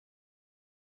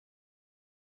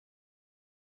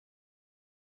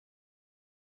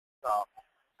So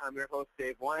I'm your host,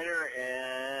 Dave Weiner,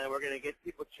 and we're going to get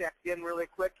people checked in really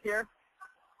quick here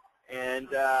and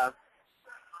kind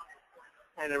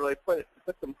of really put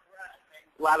a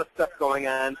lot of stuff going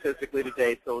on physically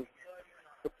today. So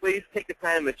please take the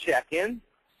time to check in.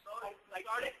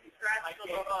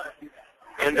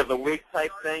 End of the week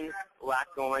type thing, a lot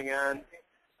going on.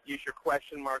 Use your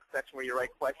question mark section where you write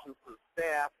questions to the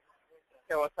staff.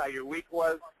 Tell us how your week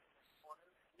was.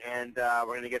 And we're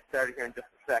going to get started here in just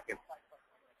a second.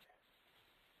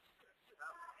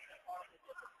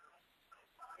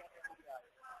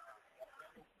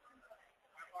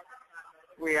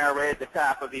 We are right at the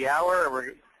top of the hour.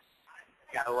 We've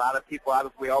got a lot of people out,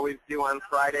 as we always do on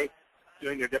Friday,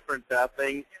 doing their different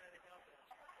things.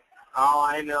 Oh,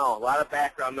 I know. A lot of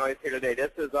background noise here today. This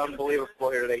is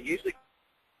unbelievable here today. Usually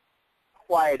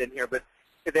quiet in here, but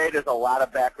today there's a lot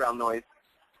of background noise.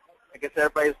 I guess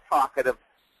everybody's talkative.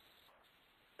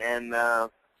 And I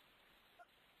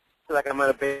feel like I'm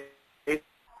going to be.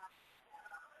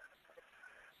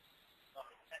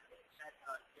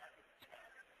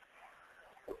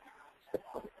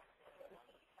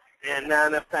 And not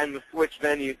enough time to switch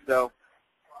venues, so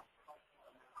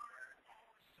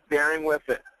bearing with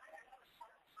it.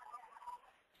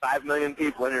 5 million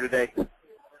people in here today. But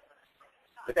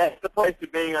that's the place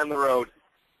of being on the road.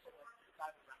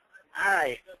 All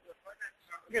right.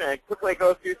 We're going to quickly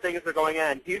go through things that are going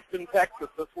on. Houston, Texas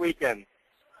this weekend.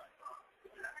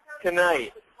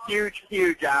 Tonight, huge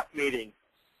op meeting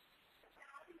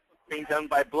being done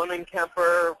by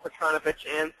Blumenkemper, Petronovich,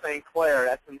 and St. Clair.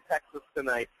 That's in Texas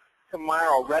tonight.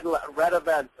 Tomorrow, red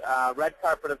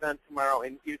carpet event tomorrow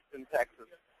in Houston, Texas.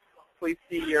 Please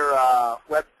see your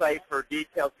website for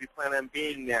details if you plan on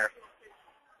being there.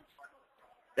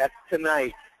 That's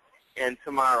tonight and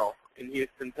tomorrow in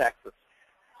Houston, Texas.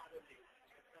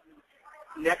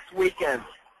 Next weekend,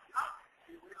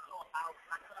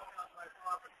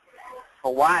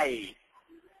 Hawaii.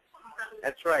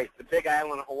 That's right, the Big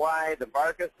Island of Hawaii, the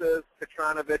Vargases,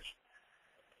 Petronovich.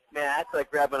 Man, that's like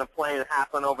grabbing a plane and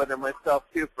hopping over there myself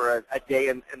too for a day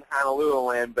in Honolulu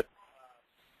land. But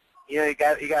you know, you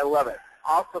got to love it.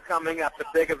 Also coming up, the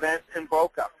big event in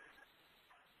Boca.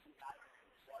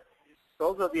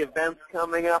 Those are the events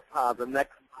coming up the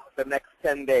next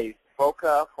 10 days.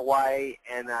 Boca, Hawaii,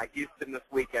 and Houston this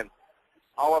weekend.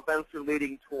 All events are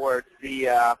leading towards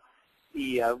the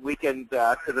weekend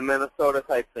to the Minnesota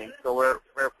type thing. So we're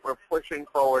pushing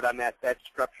forward on that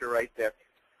structure right there.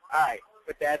 All right,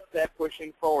 with that said,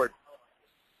 pushing forward.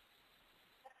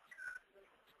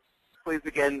 Please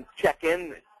again check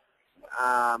in.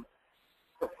 So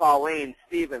Pauline,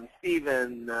 Stephen,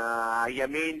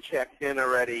 Yamin checked in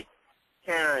already.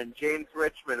 Karen, James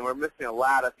Richmond. We're missing a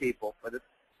lot of people, but it's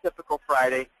typical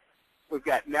Friday. We've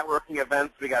got networking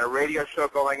events. We got a radio show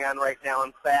going on right now.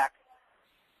 In fact,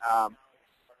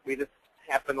 we just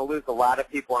happen to lose a lot of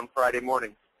people on Friday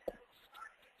morning.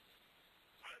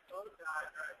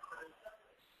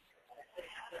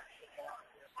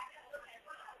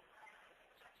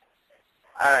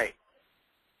 All right.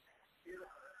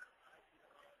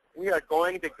 We are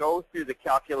going to go through the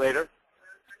calculator.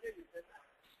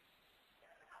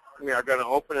 We are going to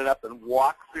open it up and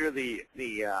walk through the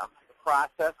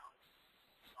process.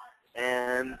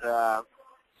 And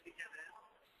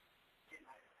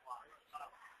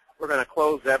we're going to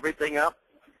close everything up.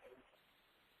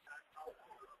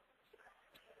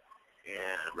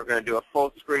 And we're going to do a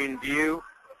full screen view.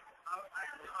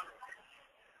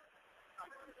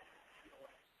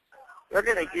 We're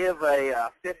going to give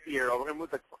a 50-year-old, we're going to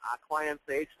move the client's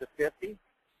age to 50.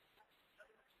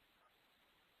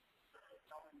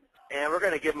 And we're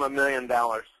going to give him $1 million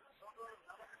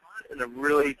in a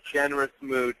really generous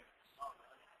mood.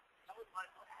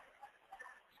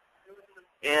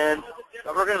 And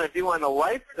what we're going to do on the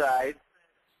life side,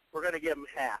 we're going to give him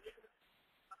half.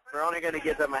 We're only going to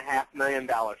give them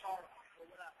 $500,000.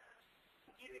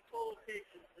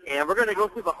 And we're going to go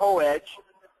through the whole edge.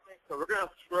 So we're going to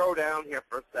scroll down here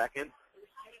for a second.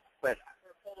 But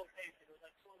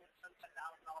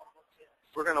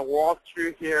we're going to walk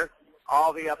through here,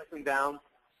 all the ups and downs.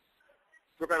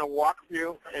 We're going to walk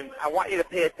through, and I want you to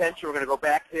pay attention. We're going to go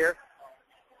back here.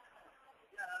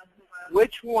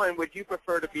 Which one would you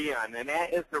prefer to be on? And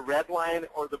that is the red line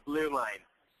or the blue line.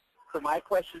 So my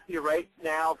question to you right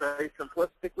now, very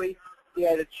simplistically, if you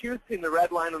had to choose between the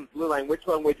red line and the blue line, which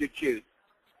one would you choose?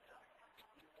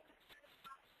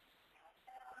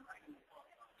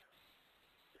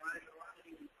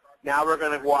 Now we're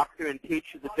going to walk through and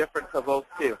teach you the difference of those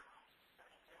two.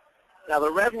 Now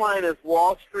the red line is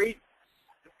Wall Street.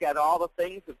 It's got all the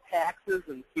things of taxes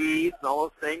and fees and all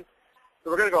those things. So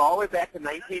we're going to go all the way back to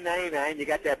 1999. You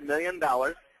got that $1 million.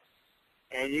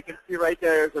 And you can see right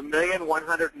there, there's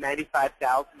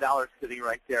 $1,195,000 sitting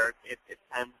right there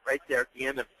right there at the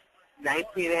end of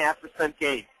 19.5%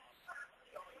 gain.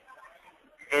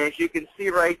 And as you can see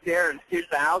right there in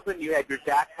 2000, you had your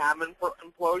dot-com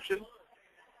implosion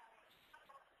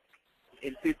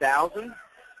in 2000.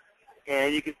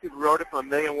 And you can see we wrote it from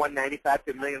 $1,195,000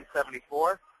 to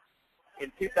 $1,074,000.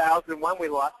 In 2001, we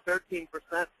lost 13%,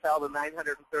 fell to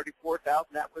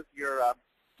 $934,000. That was your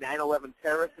 9/11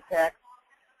 terrorist attack.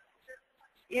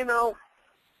 You know,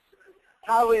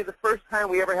 probably the first time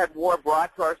we ever had war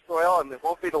brought to our soil, and it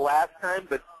won't be the last time,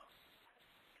 but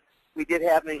we did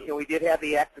have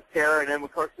the act of terror, and then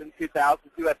of course in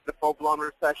 2002 that's the full-blown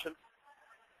recession.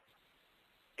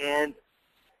 And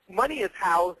money is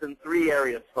housed in three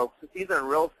areas, folks. It's either in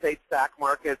real estate, stock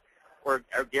market, or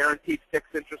guaranteed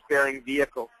fixed interest-bearing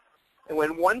vehicles. And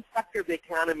when one sector of the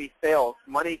economy fails,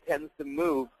 money tends to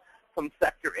move from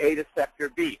sector A to sector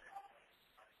B.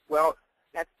 Well,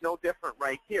 that's no different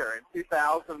right here. In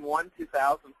 2001,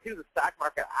 2002, the stock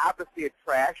market obviously had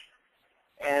crashed.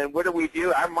 And what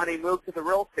do? Our money moved to the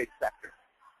real estate sector.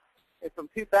 And from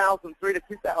 2003 to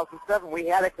 2007, we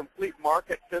had a complete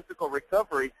market physical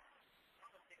recovery.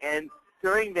 And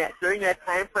during that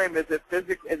time frame, as it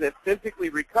physically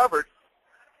recovered,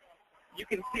 you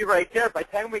can see right there, by the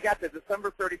time we got to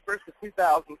December 31st of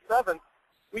 2007,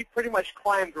 we pretty much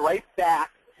climbed right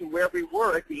back to where we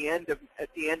were at the end of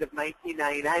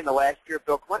 1999, the last year of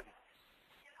Bill Clinton.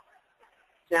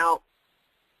 Now,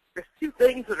 there's two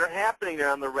things that are happening there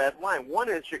on the red line. One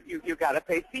is you got to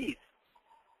pay fees.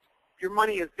 If your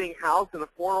money is being housed in a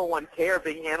 401k or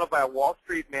being handled by a Wall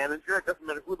Street manager, it doesn't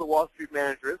matter who the Wall Street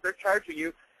manager is, they're charging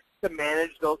you to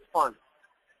manage those funds.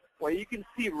 Well, you can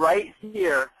see right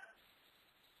here,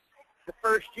 the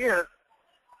first year,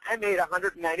 I made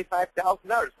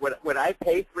 $195,000. Would I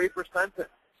pay 3%? Of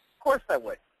course I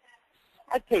would.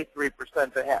 I'd pay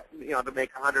 3% to have, to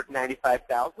make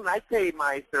 $195,000. I'd pay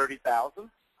my $30,000.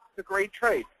 It's a great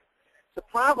trade. The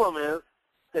problem is,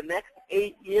 the next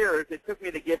 8 years, it took me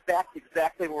to get back to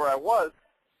exactly where I was,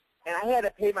 and I had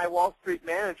to pay my Wall Street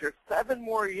manager 7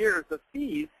 more years of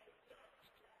fees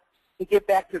to get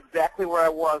back to exactly where I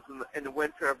was in the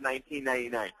winter of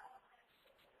 1999,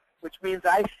 which means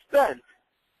I spent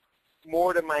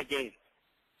more than my gains.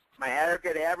 My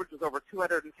aggregate average was over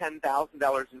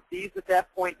 $210,000 in fees at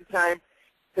that point in time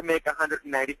to make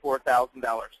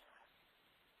 $194,000.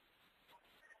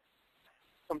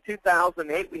 From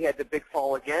 2008, we had the big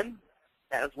fall again.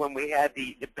 That was when we had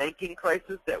the banking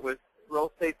crisis that was real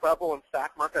estate bubble and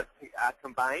stock market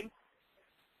combined.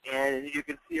 And you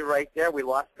can see right there, we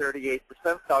lost 38%,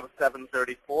 fell to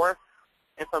 734.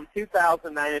 And from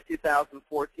 2009 to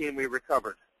 2014, we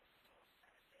recovered.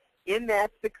 In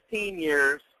that 16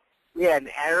 years, we had an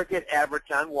aggregate average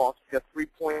on Wall Street of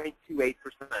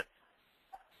 3.28%.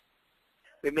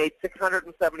 We made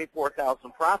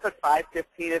 $674,000 profit.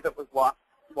 $515 of it was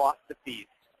lost to fees.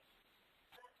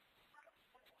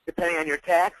 Depending on your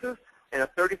taxes, in a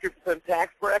 33%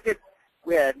 tax bracket,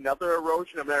 we had another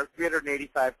erosion of another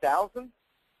 $385,000,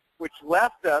 which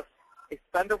left us a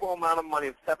spendable amount of money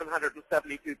of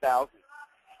 $772,000.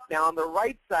 Now on the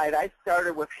right side, I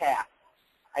started with half.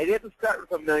 I didn't start with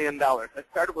 $1 million. I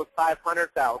started with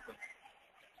 $500,000.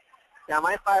 Now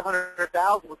my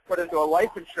 $500,000 was put into a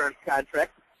life insurance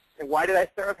contract. And why did I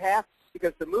start with half?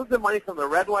 Because to move the money from the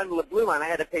red line to the blue line, I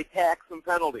had to pay tax and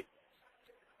penalty.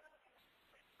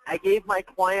 I gave my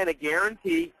client a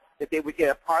guarantee that they would get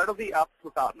a part of the ups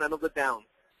without none of the downs.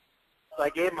 So I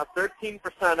gave them a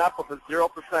 13% up with a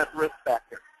 0% risk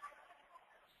factor.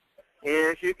 And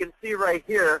as you can see right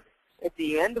here, at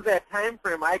the end of that time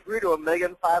frame, I grew to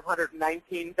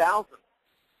 $1,519,000.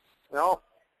 Well,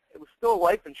 it was still a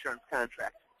life insurance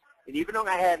contract. And even though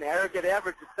I had an aggregate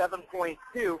average of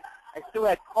 7.2, I still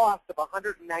had costs of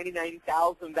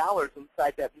 $199,000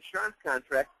 inside that insurance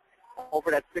contract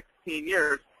over that 16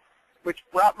 years, which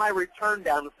brought my return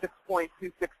down to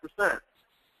 6.26%.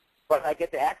 But I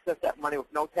get to access that money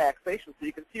with no taxation. So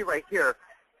you can see right here,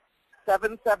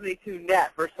 $772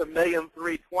 net versus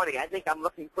 $1,320,000. I think I'm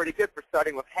looking pretty good for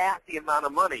starting with half the amount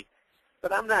of money.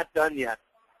 But I'm not done yet.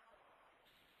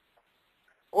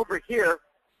 Over here,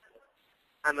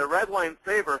 on the red line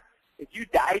saver, if you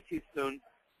die too soon,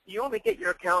 you only get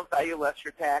your account value less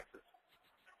your taxes.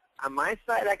 On my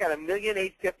side, I got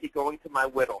 $1,850,000 going to my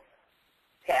widow,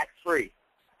 tax-free,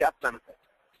 death benefit.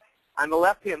 On the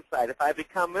left-hand side, if I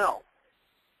become ill,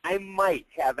 I might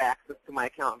have access to my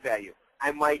account value.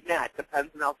 I might not.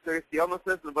 Depends on how serious the illness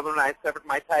is and whether or not I severed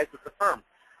my ties with the firm.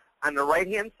 On the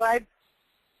right-hand side,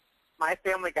 my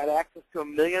family got access to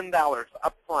 $1 million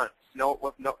up front.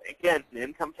 Again,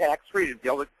 income tax free to be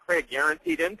able to create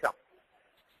guaranteed income.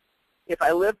 If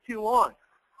I live too long,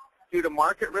 due to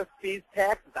market risk, fees,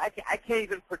 taxes, I can't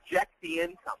even project the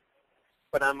income.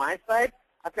 But on my side,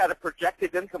 I've got a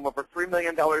projected income over $3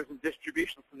 million in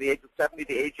distributions from the age of 70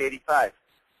 to age 85. If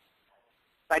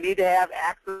I need to have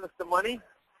access to money,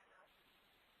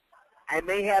 I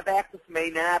may have access,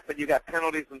 may not, but you got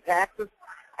penalties and taxes.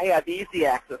 I have easy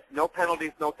access, no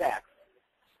penalties, no tax.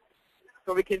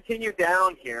 So we continue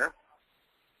down here.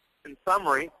 In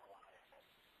summary,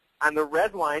 on the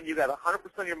red line, you got 100%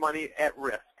 of your money at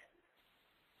risk.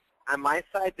 On my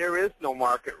side, there is no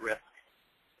market risk.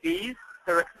 Fees,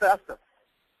 they're excessive.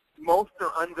 Most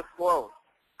are undisclosed.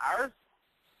 Ours,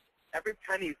 every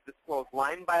penny is disclosed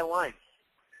line by line.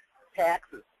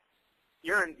 Taxes.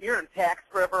 You're in tax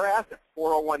forever assets.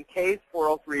 401ks,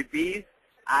 403bs,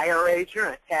 IRAs, you're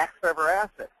in a tax forever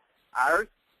asset. Ours,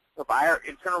 by our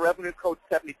Internal Revenue Code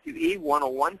 72E,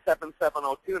 101,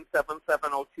 7702, and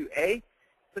 7702A,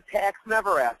 it's a tax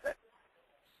never asset.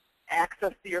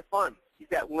 Access to your funds. You've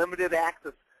got limited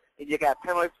access, and you got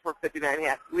penalties for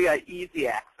 59.5. We got easy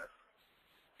access.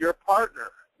 Your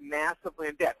partner, massively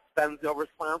in debt, spends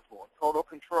irresponsible, total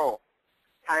control.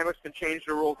 Timers can change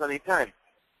the rules anytime.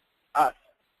 Us,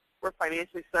 we're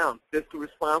financially sound, fiscally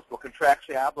responsible,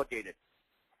 contractually obligated.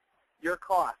 Your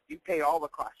cost, you pay all the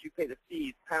costs. You pay the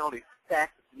fees, penalties,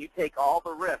 taxes, and you take all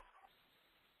the risk.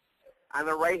 On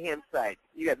the right-hand side,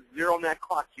 you got zero net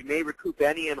costs. You may recoup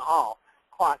any and all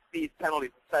costs, fees, penalties,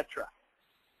 etc.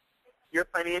 Your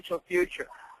financial future,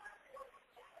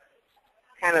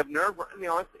 kind of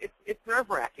it's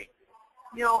nerve-wracking.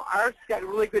 Ours got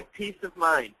really good peace of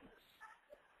mind.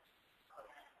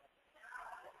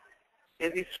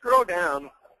 As you scroll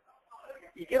down,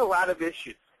 you get a lot of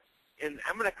issues. And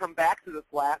I'm going to come back to this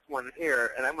last one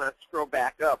here, and I'm going to scroll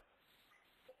back up.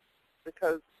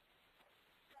 Because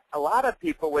a lot of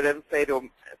people would then say to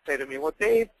me, well,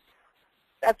 Dave,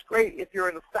 that's great if you're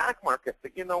in the stock market,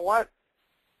 but you know what?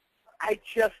 I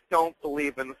just don't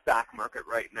believe in the stock market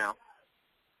right now.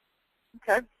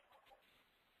 Okay.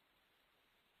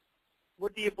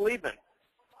 What do you believe in?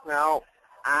 Well,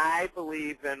 I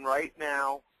believe in, right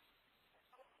now,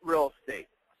 real estate.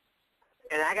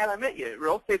 And I got to admit you,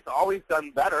 real estate's always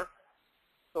done better.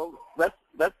 So let's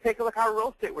take a look how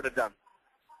real estate would have done.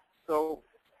 So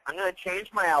I'm going to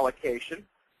change my allocation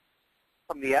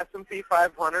from the S&P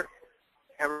 500,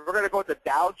 and we're going to go with the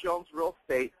Dow Jones Real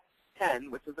Estate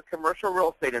 10, which is a commercial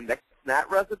real estate index, not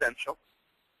residential.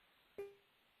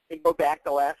 And go back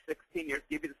the last 16 years,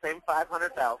 give you the same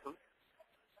 500,000.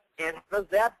 And how does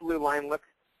that blue line look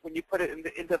when you put it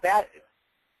into that?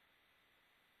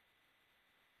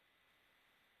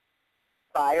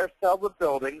 Buy or sell the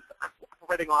buildings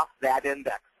operating off that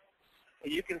index.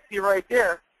 And you can see right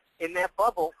there in that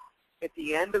bubble at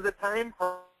the end of the time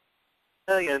frame,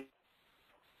 million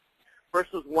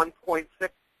versus 1.6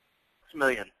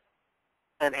 million.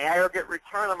 An aggregate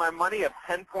return on my money of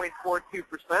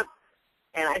 10.42%,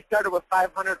 and I started with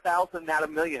 500,000, not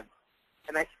 $1 million.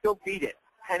 And I still beat it,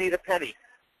 penny to penny.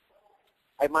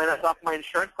 I minus off my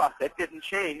insurance cost. That didn't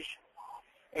change.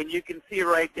 And you can see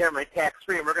right there my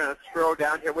tax-free, and we're going to scroll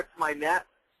down here. What's my net?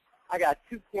 I got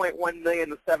 2.1 million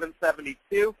to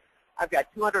 772. I've got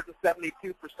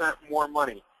 272% more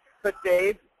money. But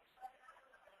Dave,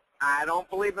 I don't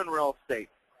believe in real estate.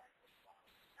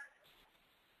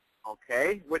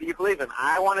 Okay, what do you believe in?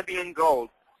 I want to be in gold.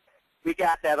 We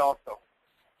got that also.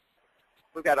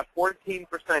 We've got a 14%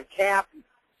 cap,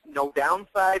 no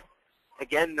downside.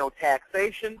 Again, no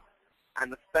taxation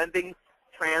on the spending,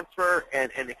 transfer,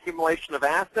 and accumulation of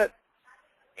assets.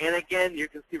 And again, you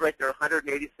can see right there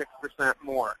 186%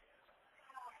 more.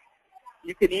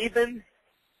 You can even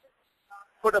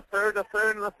put a third,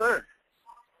 and a third.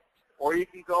 Or you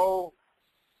can go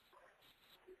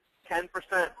 10%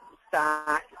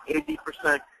 stock,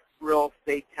 80% real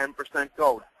estate, 10%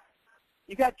 gold.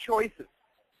 You got choices.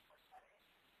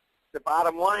 The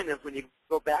bottom line is when you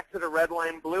go back to the red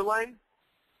line, blue line,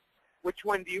 which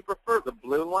one do you prefer, the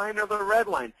blue line or the red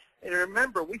line? And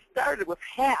remember, we started with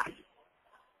half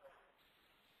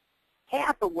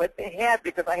of what they had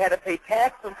because I had to pay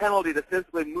tax and penalty to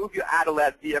physically move you out of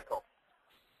that vehicle.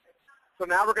 So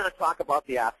now we're going to talk about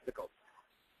the obstacles.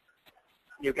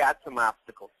 You got some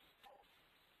obstacles.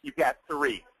 You've got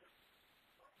 3.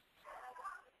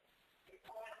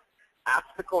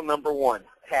 Obstacle number 1,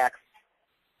 tax.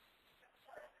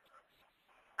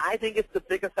 I think it's the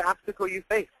biggest obstacle you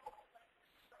face.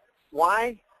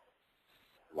 Why?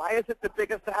 Why is it the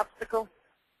biggest obstacle?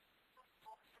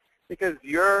 Because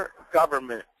your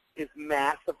government is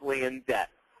massively in debt.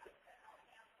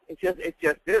 It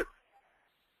just is.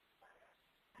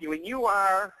 When you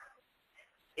are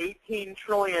 18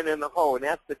 trillion in the hole, and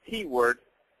that's the T word,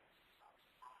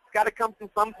 it's got to come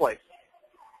from someplace.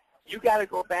 You got to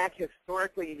go back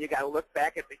historically, and you got to look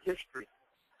back at the history.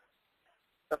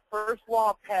 The first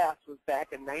law passed was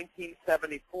back in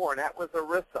 1974, and that was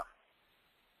ERISA.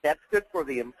 That stood for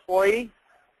the Employee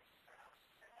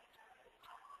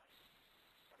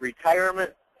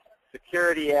Retirement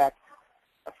Security Act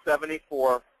of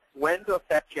 74, went into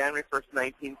effect January 1st,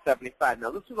 1975.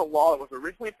 Now, this was a law that was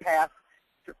originally passed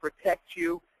to protect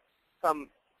you from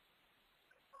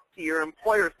your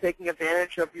employers taking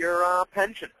advantage of your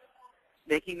pension,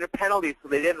 making the penalties so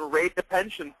they didn't raid the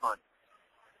pension fund.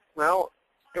 Well,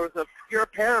 there was an obscure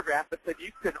paragraph that said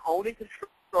you could only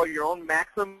control your own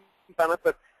maximum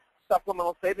benefit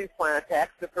supplemental savings plan on a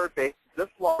tax-deferred basis. This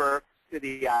law to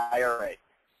the IRA.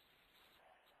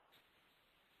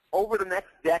 Over the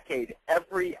next decade,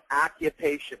 every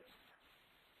occupation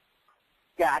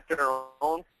got their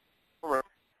own,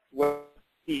 whether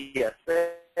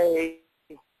TSA,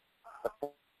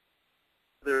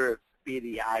 whether it be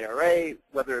the IRA,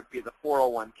 whether it be the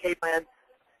 401k plan,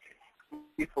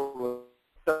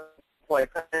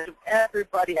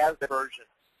 everybody has their version.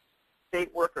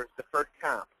 State workers, deferred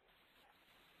comp.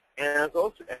 And as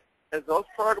those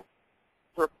programs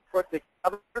were put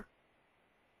together,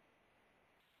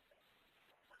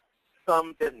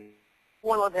 some didn't.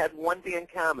 One of them had one thing in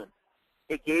common.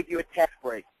 It gave you a tax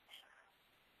break.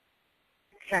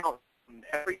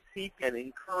 Every CPN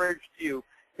encouraged you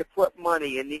to put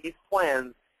money in these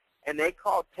plans, and they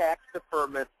called tax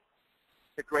deferment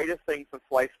the greatest thing since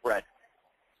sliced bread.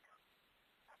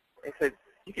 They said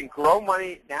you can grow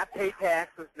money, not pay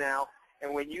taxes now,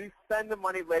 and when you spend the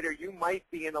money later, you might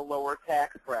be in a lower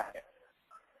tax bracket.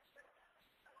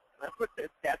 That's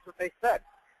what they said.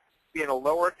 Be in a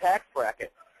lower tax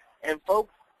bracket. And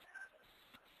folks,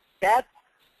 that's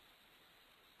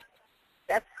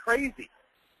crazy.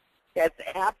 That's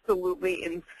absolutely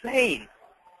insane.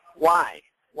 Why?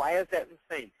 Why is that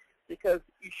insane? Because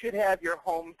you should have your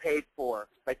home paid for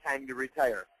by the time you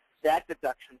retire. That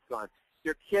deduction's gone.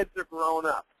 Your kids are grown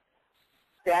up.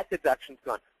 That deduction's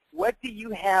gone. What do you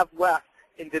have left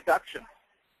in deductions?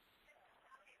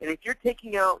 And if you're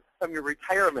taking out from your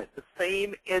retirement the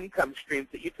same income streams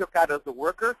that you took out as a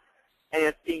worker, and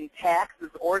it's being taxed as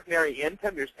ordinary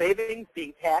income, your savings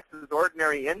being taxed as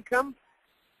ordinary income,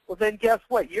 well then guess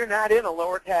what? You're not in a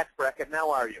lower tax bracket now,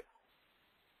 are you?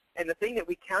 And the thing that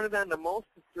we counted on the most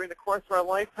during the course of our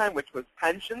lifetime, which was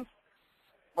pensions,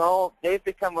 well, they've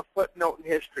become a footnote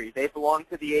in history. They belong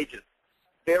to the ages.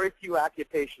 Very few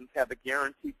occupations have a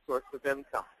guaranteed source of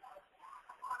income.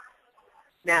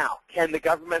 Now, can the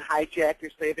government hijack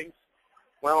your savings?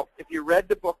 Well, if you read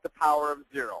the book, The Power of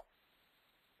Zero,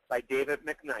 by David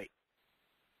McKnight,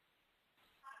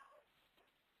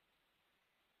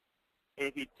 and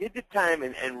if you did the time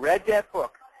and read that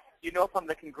book, you know from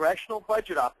the Congressional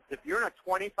Budget Office, if you're in a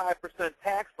 25%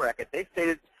 tax bracket, they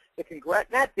stated,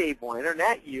 not Dave Weiner,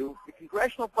 not you, the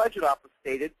Congressional Budget Office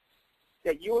stated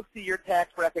that you will see your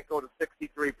tax bracket go to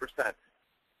 63%.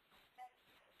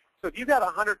 So if you got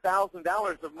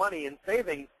 $100,000 of money in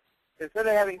savings, instead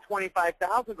of having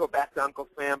 $25,000 go back to Uncle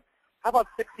Sam, how about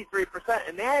 63%?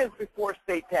 And that is before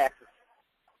state taxes.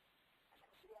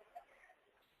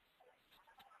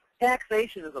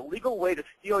 Taxation is a legal way to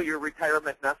steal your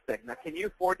retirement nest egg. Now, can you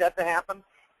afford that to happen?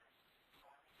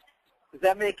 Does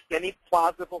that make any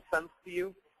plausible sense to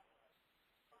you?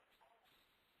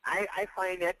 I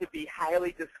find that to be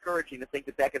highly discouraging to think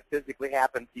that that could physically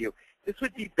happen to you. This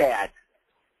would be bad.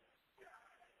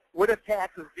 What if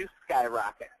taxes do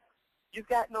skyrocket? You've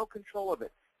got no control of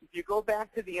it. If you go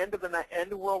back to the end of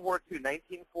World War II,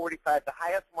 1945, the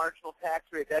highest marginal tax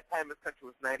rate at that time in this country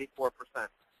was 94%.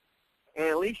 And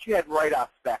at least you had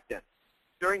write-offs back then.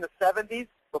 During the 70s,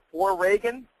 before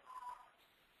Reagan,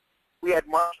 we had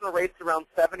marginal rates around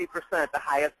 70%, the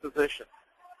highest position.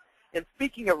 And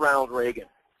speaking around Reagan,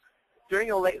 during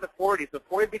the late 40s,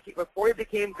 before he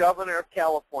became governor of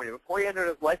California, before he entered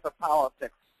his life of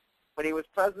politics, when he was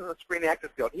president of the Screen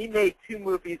Actors Guild, he made 2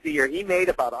 movies a year. He made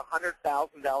about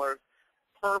 $100,000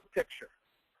 per picture.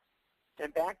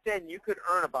 And back then, you could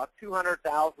earn about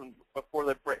 $200,000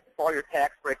 before all your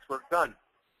tax breaks were done.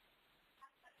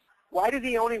 Why did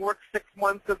he only work 6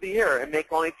 months of the year and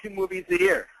make only 2 movies a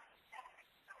year?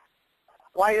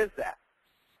 Why is that?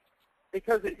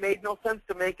 Because it made no sense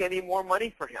to make any more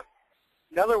money for him.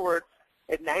 In other words,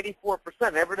 at 94%,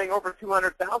 everything over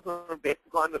 $200,000 would have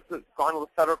basically gone to the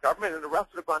federal government, and the rest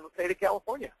would have gone to the state of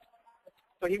California.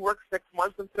 So he worked 6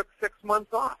 months and took 6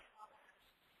 months off.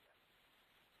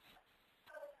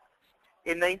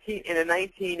 In the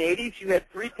 1980s, you had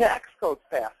 3 tax codes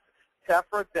passed: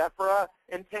 TEFRA, DEFRA,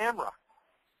 and TAMRA.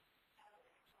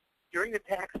 During the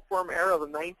tax reform era of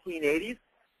the 1980s,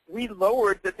 we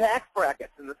lowered the tax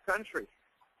brackets in this country.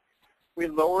 We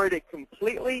lowered it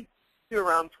completely to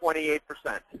around 28%.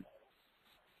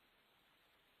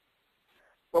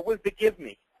 What was the give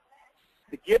me?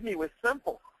 The give me was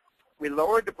simple. We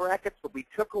lowered the brackets, but we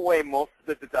took away most of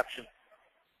the deductions.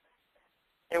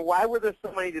 And why were there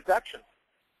so many deductions?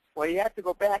 Well, you have to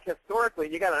go back historically,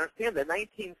 and you got to understand the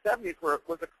 1970s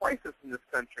was a crisis in this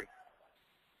country.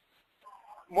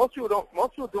 Most people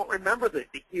don't remember the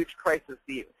huge crisis,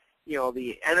 the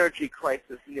energy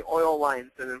crisis and the oil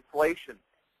lines and inflation.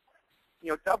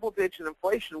 Double-digit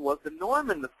inflation was the norm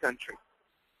in this country.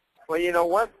 Well, you know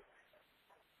what?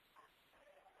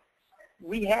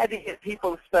 We had to get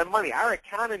people to spend money. Our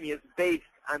economy is based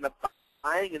on the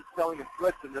buying and selling of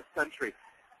goods in this country.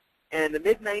 And in the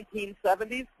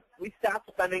mid-1970s, we stopped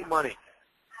spending money.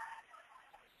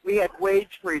 We had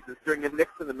wage freezes during the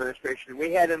Nixon administration.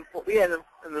 We had to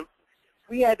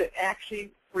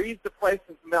actually freeze the price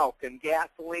of milk and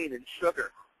gasoline and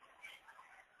sugar.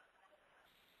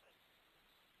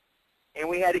 And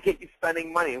we had to get you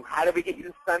spending money. How did we get you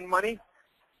to spend money?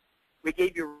 We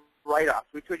gave you write-offs.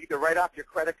 We told you to write off your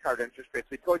credit card interest rates.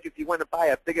 We told you if you want to buy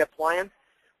a big appliance,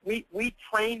 we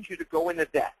trained you to go into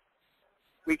debt.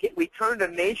 We turned a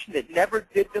nation that never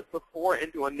did this before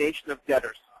into a nation of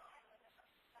debtors.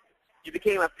 You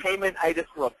became a payment-itis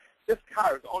world. This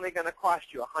car is only going to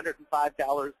cost you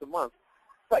 $105 a month,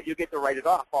 but you get to write it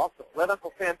off also. Let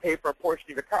Uncle Sam pay for a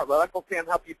portion of your car. Let Uncle Sam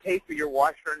help you pay for your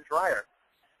washer and dryer.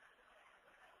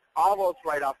 All those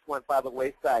write-offs went by the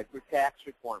wayside through tax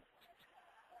reform.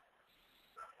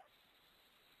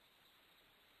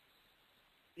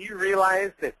 Do you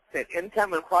realize that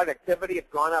income and productivity have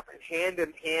gone up hand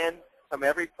in hand from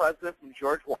every president, from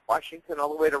George Washington all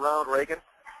the way to Ronald Reagan?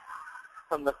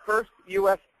 From the first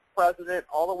U.S. president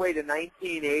all the way to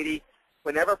 1980,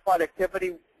 whenever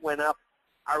productivity went up,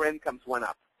 our incomes went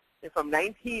up. And from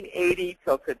 1980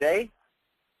 till today,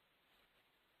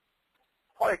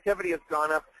 productivity has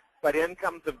gone up, but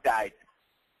incomes have died.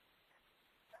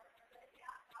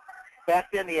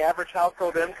 Back then, the average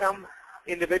household income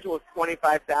individual was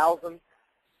 $25,000.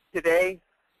 Today,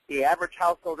 the average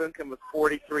household income was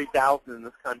 $43,000 in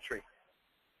this country.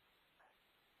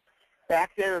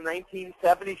 Back then in the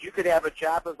 1970s, you could have a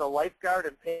job as a lifeguard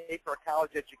and pay for a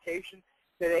college education.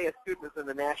 Today, a student is in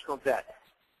the national debt.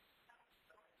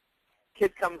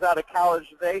 Kid comes out of college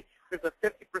today, there's a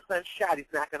 50% shot he's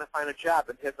not going to find a job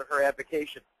in his or her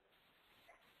avocation.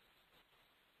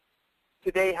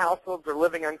 Today, households are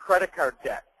living on credit card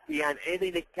debt. Beyond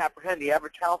anything they can comprehend, the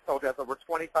average household has over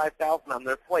 $25,000 on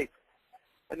their plate.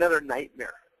 Another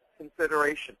nightmare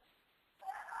consideration.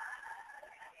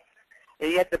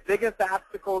 And yet the biggest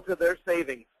obstacle to their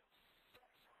savings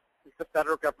is the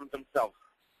federal government themselves.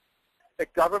 The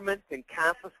government can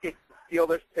confiscate and steal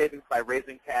their savings by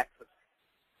raising taxes.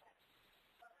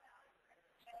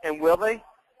 And will they?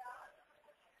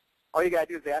 All you got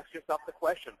to do is ask yourself the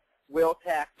question, will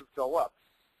taxes go up?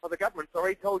 Well, the government's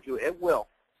already told you it will.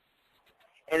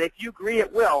 And if you agree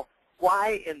it will,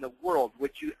 why in the world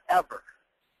would you ever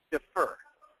defer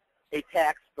a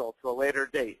tax bill to a later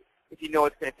date if you know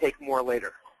it's going to take more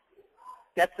later?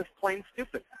 That's just plain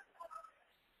stupid.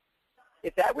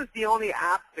 If that was the only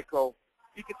obstacle,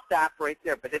 you could stop right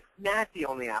there, but it's not the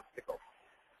only obstacle.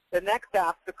 The next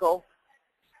obstacle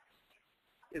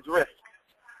is risk.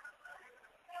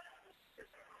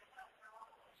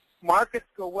 Markets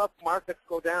go up, markets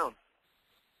go down.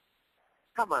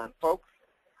 Come on, folks.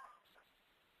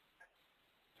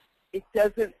 It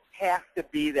doesn't have to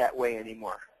be that way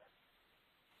anymore.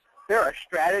 There are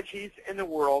strategies in the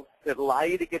world that allow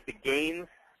you to get the gains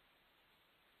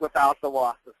without the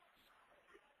losses.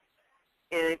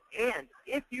 And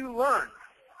if you learn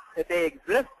that they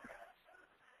exist,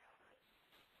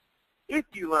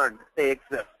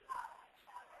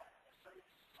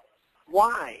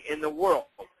 why in the world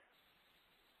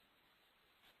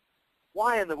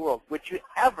would you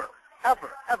ever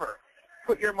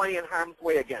put your money in harm's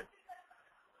way again?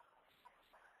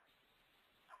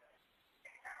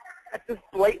 That's just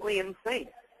blatantly insane.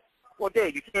 Well,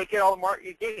 Dave, you can't get all the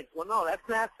market gains. Well, no, that's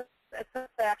not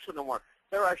factual no more.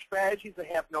 There are strategies that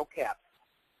have no caps.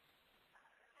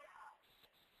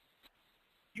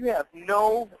 You have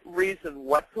no reason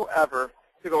whatsoever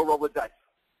to go roll the dice.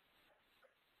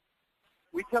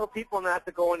 We tell people not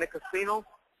to go into casinos.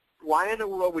 Why in the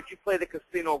world would you play the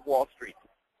casino of Wall Street?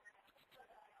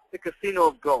 The casino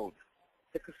of gold.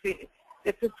 The casino.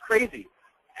 It's just crazy.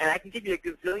 And I can give you a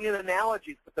gazillion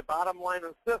analogies, but the bottom line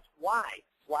is this. Why?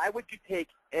 Why would you take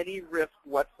any risk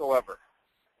whatsoever?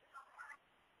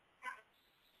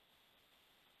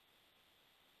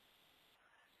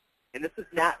 And this is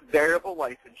not variable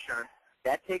life insurance.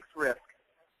 That takes risk.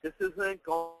 This isn't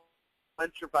a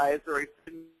bunch advisor,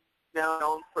 a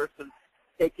known person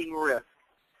taking risk.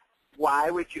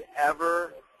 Why would you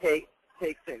ever take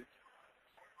things?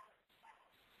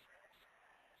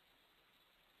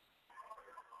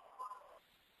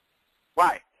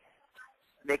 Why?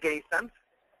 Make any sense?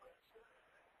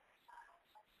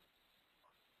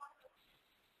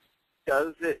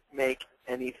 Does it make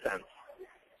any sense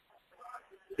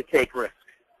to take risk?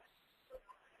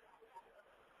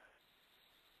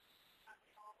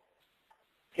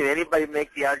 Can anybody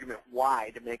make the argument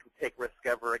why to take risk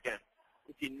ever again?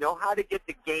 If you know how to get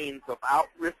the gains without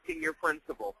risking your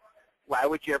principal, why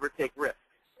would you ever take risk?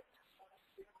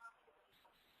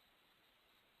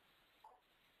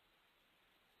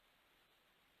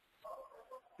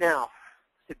 Now,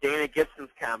 to Dana Gibson's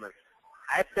comments,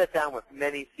 I've sat down with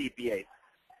many CPAs.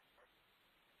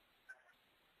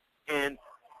 And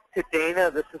to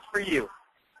Dana, this is for you.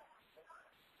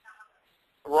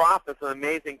 Roth is an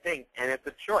amazing thing, and it's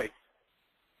a choice.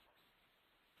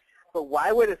 But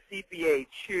why would a CPA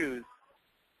choose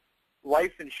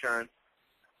life insurance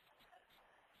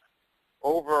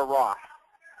over a Roth?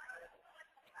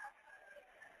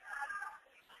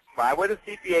 Why would a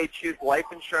CPA choose life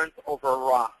insurance over a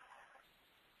Roth?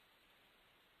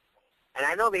 And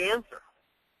I know the answer.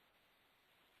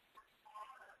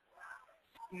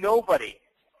 Nobody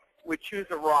would choose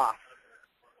a Roth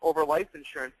over life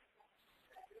insurance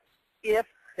if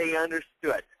they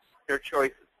understood their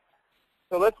choices.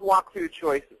 So let's walk through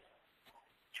choices.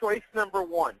 Choice number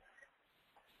one,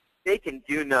 they can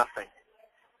do nothing.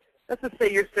 Let's just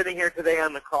say you're sitting here today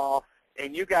on the call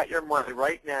and you got your money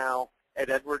right now at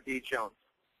Edward D. Jones.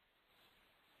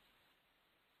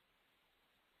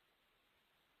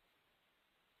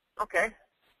 Okay.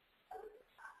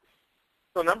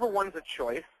 So number one is a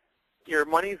choice. Your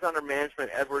money's under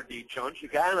management at Edward D. Jones. You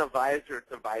got an advisor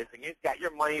that's advising you. Got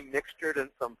your money mixtured in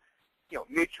some,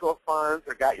 mutual funds,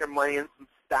 or got your money in some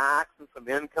stocks and some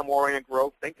income-oriented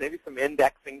growth things, maybe some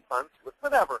indexing funds,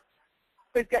 whatever.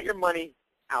 So you've got your money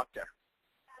out there.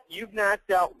 You've not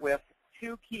dealt with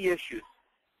two key issues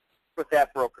with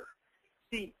that broker.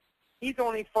 See, he's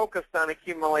only focused on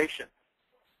accumulation.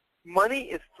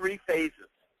 Money is three phases: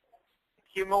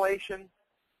 accumulation,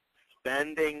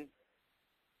 spending.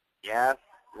 Yes,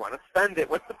 you want to spend it.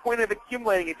 What's the point of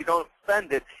accumulating if you don't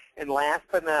spend it? And last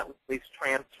but not least,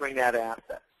 transferring that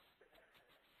asset.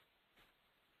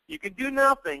 You can do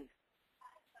nothing,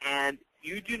 and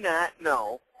you do not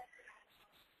know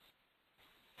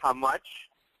how much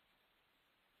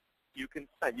you can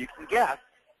spend. You can guess.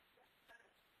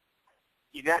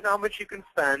 You do not know how much you can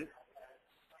spend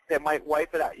that might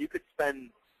wipe it out. You could spend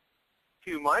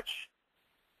too much,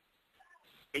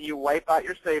 and you wipe out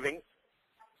your savings,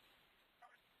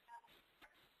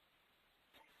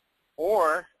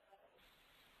 or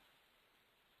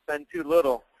spend too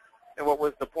little, and what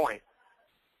was the point?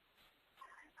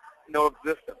 No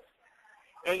existence.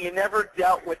 And you never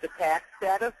dealt with the tax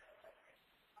status,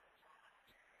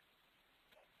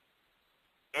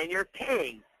 and you're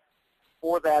paying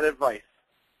for that advice.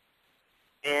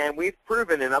 And we've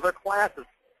proven in other classes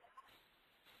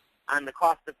on the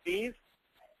cost of fees,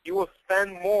 you will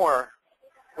spend more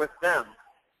with them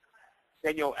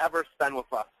than you'll ever spend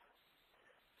with us.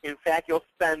 In fact, you'll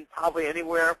spend probably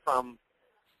anywhere from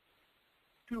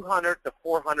 200 to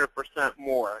 400%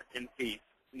 more in fees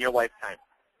in your lifetime.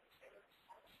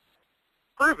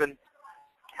 Proven,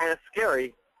 kind of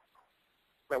scary,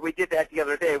 but we did that the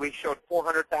other day. We showed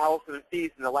 $400,000 in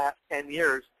fees in the last 10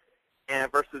 years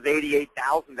and versus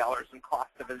 $88,000 in cost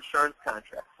of insurance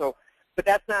contracts. So, but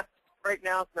that's not, right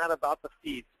now it's not about the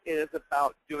fees. It is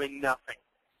about doing nothing,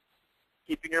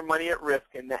 keeping your money at risk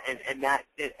and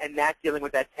not dealing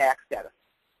with that tax status.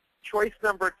 Choice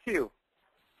number two,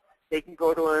 they can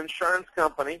go to an insurance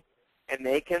company and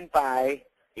they can buy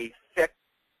a fixed,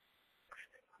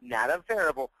 not a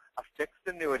variable, a fixed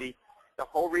annuity. The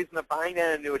whole reason of buying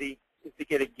that annuity is to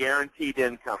get a guaranteed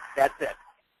income. That's it.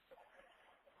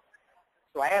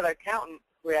 So I had an accountant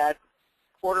who had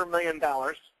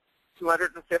 $250,000,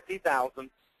 $250,000,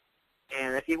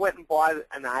 and if he went and bought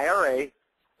an IRA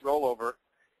rollover,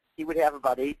 he would have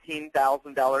about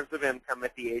 $18,000 of income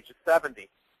at the age of 70,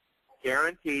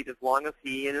 guaranteed as long as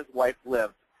he and his wife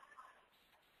lived.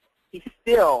 He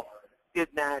still did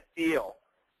not deal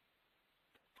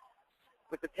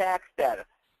with the tax status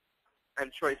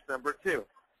on choice number two.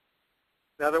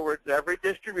 In other words, every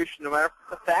distribution, no matter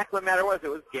the fact of the matter was, it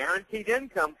was guaranteed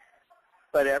income,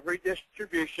 but every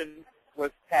distribution was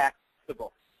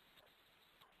taxable.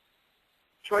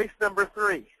 Choice number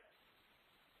 3.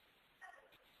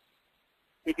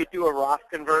 You could do a Roth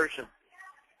conversion.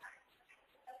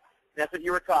 That's what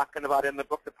you were talking about in the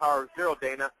book, The Power of Zero,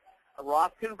 Dana. A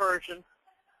Roth conversion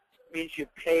means you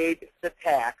paid the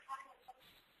tax.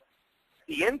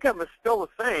 The income is still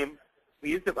the same.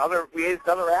 We used other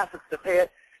assets to pay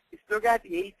it. You still got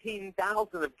the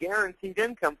 $18,000 of guaranteed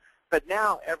income, but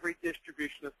now every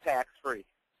distribution is tax-free.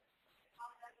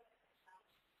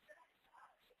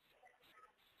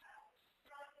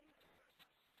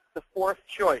 The 4th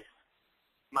choice,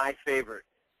 my favorite.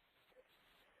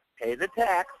 Pay the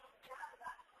tax,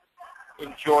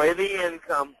 enjoy the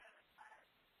income,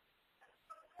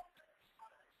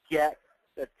 get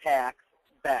the tax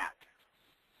back.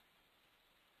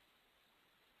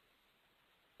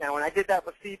 Now, when I did that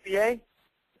with CPA,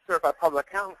 certified public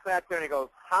accountant sat there and he goes,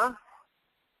 huh?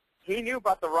 He knew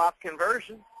about the Roth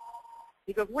conversion.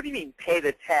 He goes, what do you mean pay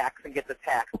the tax and get the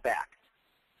tax back?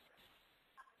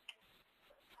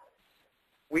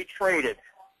 We traded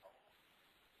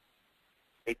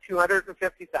a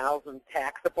 $250,000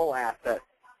 taxable asset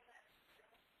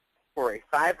for a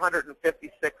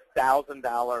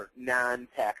 $556,000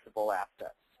 non-taxable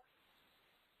asset.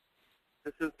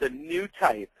 This is the new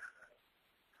type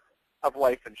of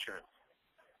life insurance,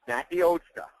 not the old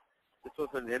stuff. This was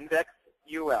an index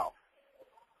UL.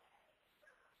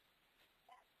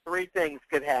 3 things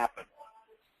could happen.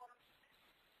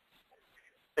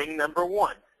 Thing number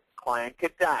 1, client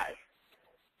could die.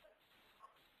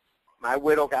 My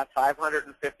widow got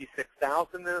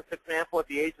 $556,000 in this example at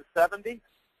the age of 70.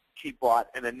 She bought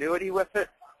an annuity with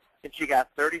it, and she got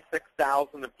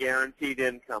 $36,000 of guaranteed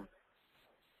income.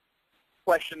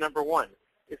 Question number 1,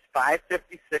 is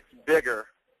 $556,000 bigger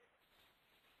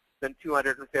than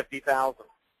 $250,000?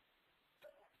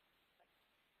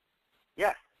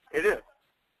 Yes, it is.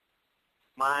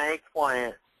 My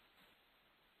client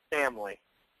family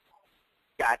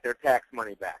got their tax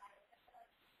money back.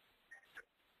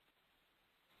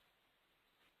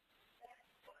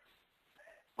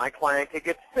 My client could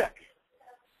get sick.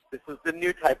 This is the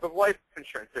new type of life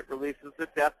insurance. It releases the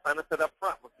death benefit up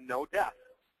front with no death.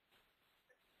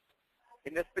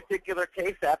 In this particular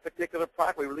case, that particular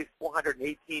product, we released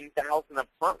 $418,000 up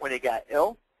front when he got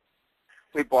ill.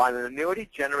 We bought an annuity,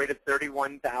 generated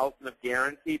 $31,000 of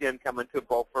guaranteed income until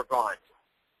both were gone.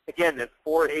 Again, is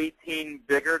 $418,000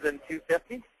 bigger than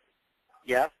 $250,000?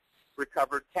 Yes,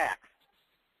 recovered tax.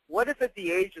 What if at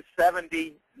the age of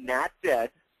 70, not dead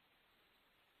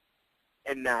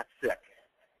and not sick?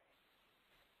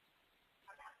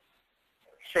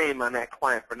 Shame on that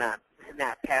client for not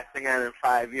passing on in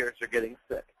 5 years or getting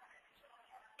sick.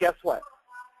 Guess what?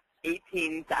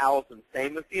 $18,000,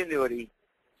 same as the annuity,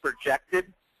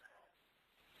 projected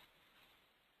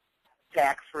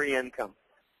tax-free income.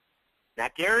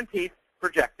 Not guaranteed,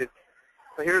 projected.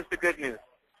 So here's the good news.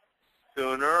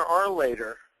 Sooner or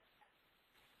later,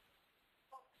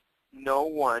 no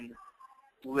one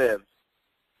lives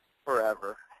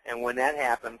forever. And when that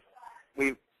happens,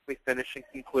 we finish and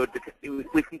conclude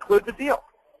the deal.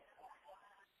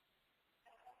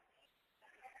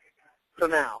 So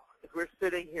now, as we're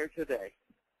sitting here today,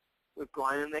 we've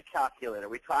gone in the calculator.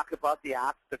 We talked about the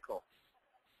obstacle.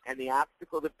 And the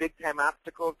obstacle, the big-time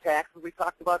obstacle of taxes, we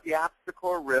talked about the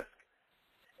obstacle of risk.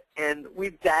 And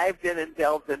we've dived in and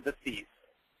delved into fees.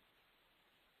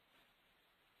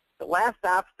 The last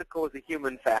obstacle is a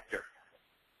human factor.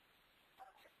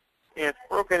 And it's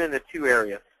broken into 2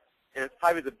 areas. And it's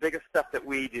probably the biggest stuff that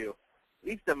we do. At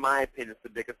least in my opinion, it's the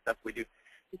biggest stuff we do.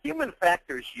 The human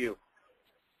factor is you.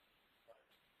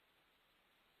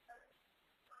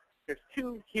 There's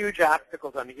 2 huge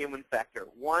obstacles on the human factor.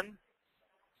 1,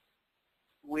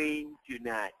 we do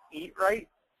not eat right.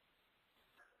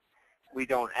 We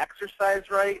don't exercise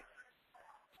right.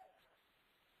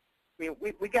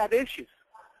 We got issues,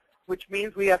 which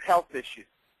means we have health issues.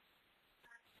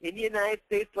 In the United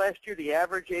States last year, the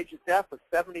average age of death was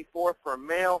 74 for a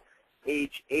male,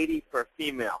 age 80 for a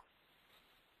female.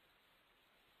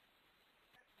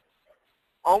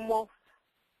 Almost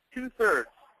 2/3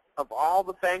 of all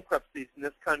the bankruptcies in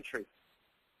this country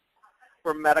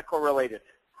were medical related.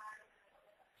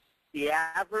 The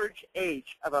average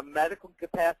age of a medical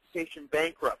incapacitation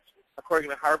bankrupt, according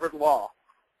to Harvard Law,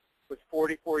 was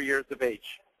 44 years of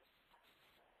age.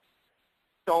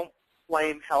 Don't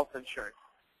blame health insurance.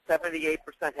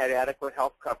 78% had adequate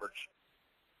health coverage.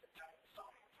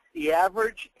 The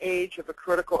average age of a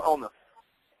critical illness,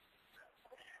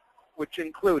 which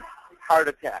includes heart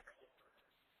attacks,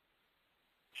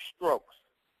 strokes,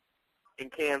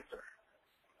 and cancer.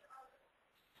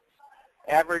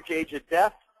 Average age of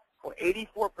death, well,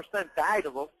 84% died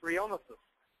of those three illnesses.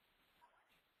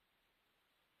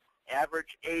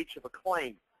 Average age of a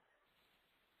claim,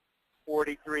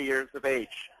 43 years of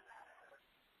age.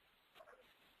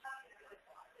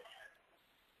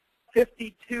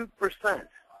 52%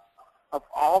 of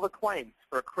all the claims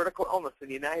for a critical illness in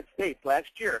the United States last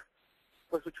year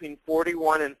was between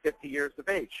 41 and 50 years of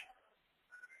age.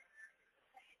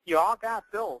 You all got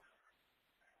bills.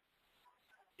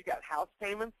 You got house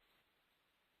payments.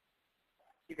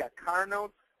 You got car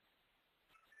notes.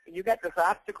 And you got this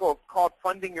obstacle called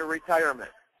funding your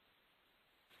retirement.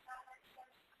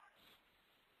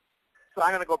 So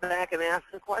I'm going to go back and ask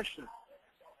the question.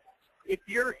 If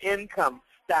your income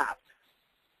stopped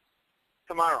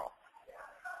tomorrow,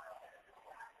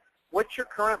 what's your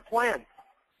current plan?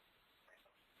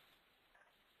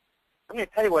 I'm going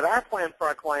to tell you what our plan for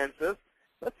our clients is.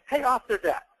 Let's pay off their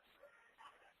debt.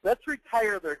 Let's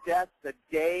retire their debt the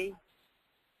day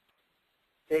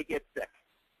they get sick.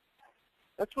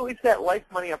 Let's release that life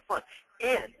money up front.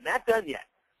 And, not done yet,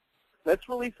 let's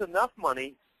release enough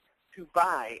money to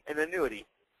buy an annuity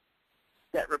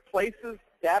that replaces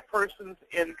that person's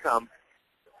income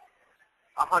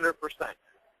 100%.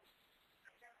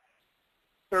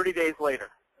 30 days later.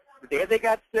 The day they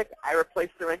got sick, I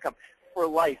replaced their income for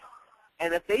life.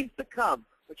 And if they succumb,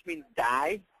 which means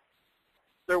die,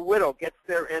 their widow gets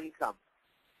their income.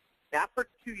 Not for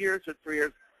 2 years or 3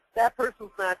 years. That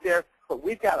person's not there, but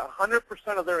we've got 100%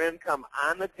 of their income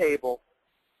on the table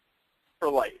for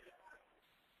life.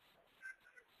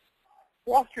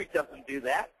 Wall Street doesn't do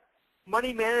that.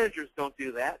 Money managers don't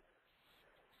do that.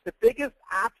 The biggest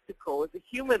obstacle is a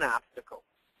human obstacle.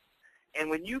 And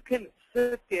when you can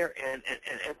sit there and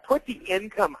put the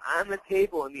income on the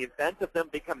table in the event of them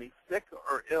becoming sick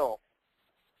or ill,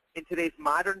 in today's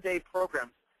modern day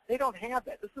programs, they don't have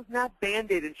that. This is not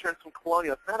Band-Aid insurance from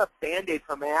Colonial. It's not a Band-Aid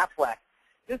from Aflac.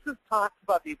 This is talks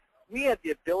about we have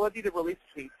the ability to release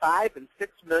between $5 and $6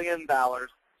 million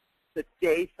the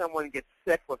day someone gets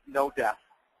sick with no death.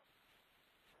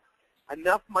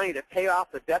 Enough money to pay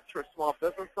off the debts for a small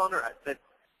business owner,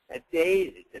 a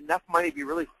day, enough money to be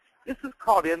released. This is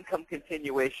called income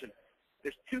continuation.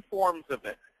 There's two forms of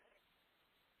it.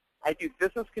 I do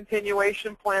business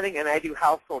continuation planning, and I do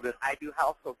household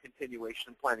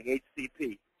continuation planning, HCP.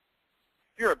 If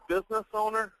you're a business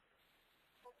owner,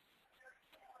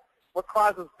 what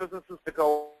causes businesses to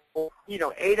go,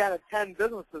 8 out of 10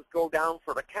 businesses go down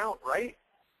for the count, right?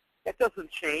 That doesn't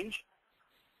change.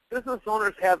 Business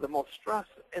owners have the most stress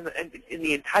in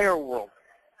the entire world.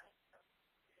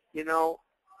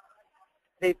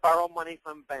 They borrow money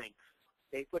from banks.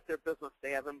 They put their business,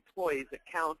 they have employees that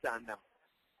count on them.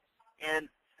 And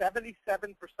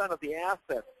 77% of the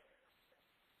assets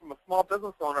from a small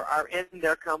business owner are in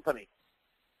their company.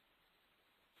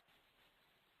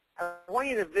 I want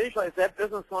you to visualize that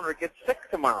business owner gets sick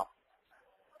tomorrow.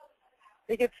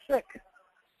 They get sick.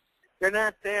 They're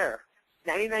not there.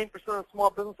 99% of small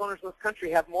business owners in this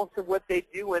country have most of what they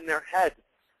do in their head,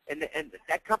 and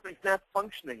that company's not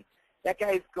functioning. That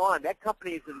guy's gone. That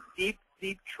company is in deep,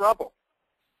 deep trouble.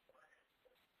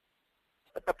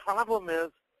 But the problem is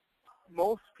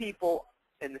most people,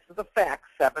 and this is a fact,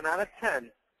 7 out of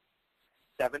 10,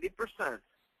 70%,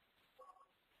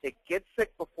 they get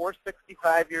sick before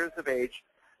 65 years of age,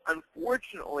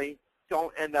 unfortunately,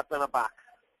 don't end up in a box.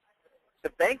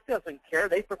 The bank doesn't care.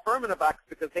 They prefer them in a box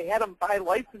because they had them buy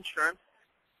life insurance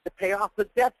to pay off the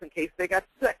debts in case they got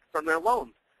sick from their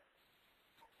loans.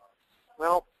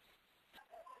 Well,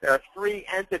 there are 3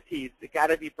 entities that got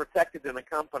to be protected in a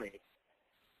company.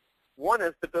 One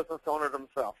is the business owner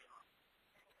themselves.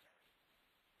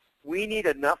 We need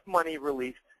enough money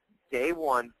released day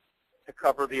one to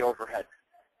cover the overhead.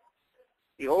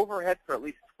 The overhead for at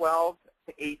least 12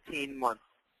 to 18 months.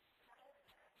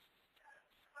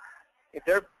 If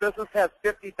their business has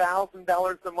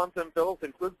 $50,000 a month in bills,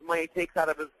 includes the money he takes out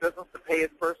of his business to pay his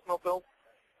personal bills,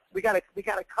 we got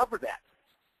to cover that,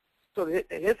 so that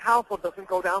his household doesn't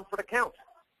go down for the count.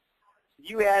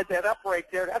 You add that up right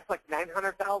there, that's like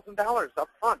 $900,000 up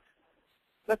front.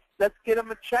 Let's get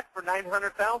him a check for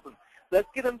 $900,000. Let's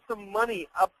get him some money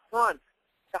up front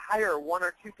to hire 1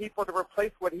 or 2 people to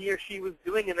replace what he or she was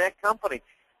doing in that company.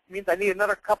 It means I need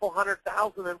another couple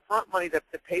 $100,000 in front money to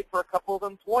pay for a couple of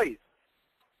employees.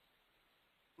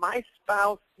 My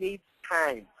spouse needs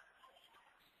time.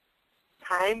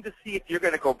 Time to see if you're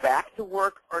going to go back to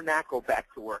work or not go back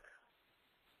to work.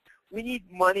 We need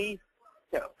money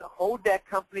to hold that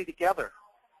company together.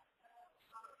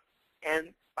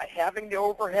 And by having the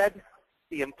overhead,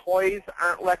 the employees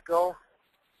aren't let go,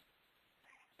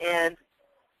 and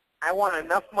I want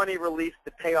enough money released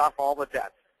to pay off all the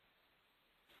debts.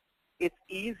 It's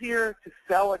easier to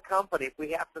sell a company if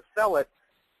we have to sell it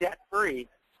debt-free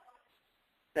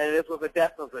than it is with a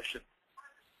debt position.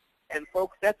 And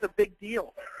folks, that's a big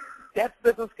deal. That's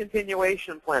business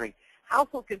continuation planning.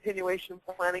 Household continuation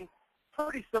planning,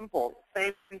 pretty simple.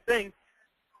 Same thing.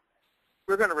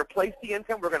 We're going to replace the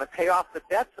income, we're going to pay off the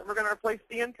debts, and we're going to replace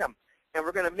the income. And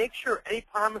we're going to make sure any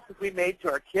promises we made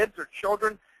to our kids or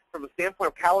children from the standpoint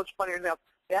of college funding and else,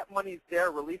 that money's there,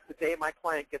 released the day my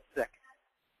client gets sick.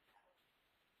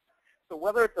 So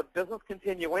whether it's a business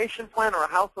continuation plan or a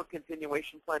household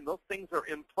continuation plan, those things are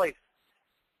in place.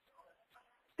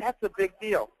 That's a big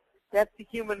deal. That's the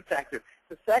human factor.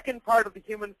 The second part of the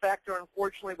human factor,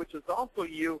 unfortunately, which is also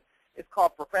you, is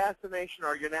called procrastination,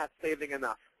 or you're not saving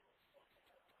enough.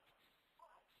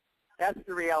 That's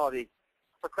the reality.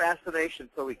 Procrastination.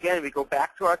 So again, we go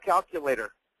back to our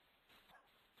calculator.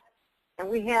 And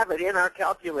we have it in our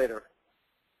calculator.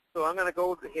 So I'm going to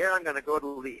go here. I'm going to go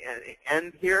to the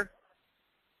end here,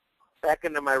 back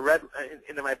into my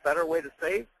better way to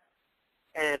save.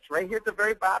 And it's right here at the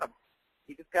very bottom.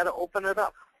 You just got to open it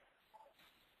up.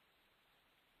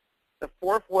 The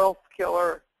fourth wealth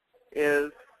killer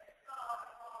is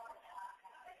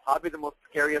probably the most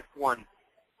scariest one.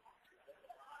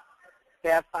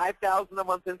 To have $5,000 a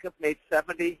month income from age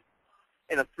 70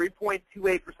 in a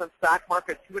 3.28% stock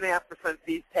market, 2.5%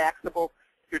 fees taxable.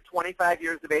 If you're 25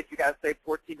 years of age, you got to save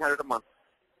 $1,400 a month.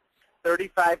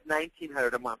 35,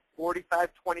 $1,900 a month. 45,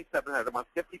 $2,700 a month.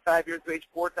 55 years of age,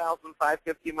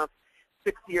 $4,550 a month.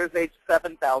 60 years of age,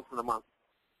 $7,000 a month.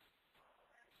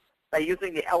 By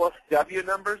using the LSW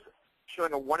numbers,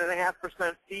 showing a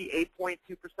 1.5% fee, 8.2%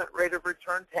 rate of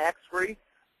return, tax-free,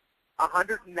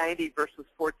 190 versus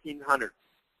 1,400.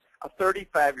 A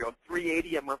 35-year-old,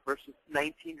 380 a month versus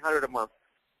 1,900 a month.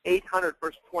 800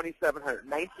 versus 2,700.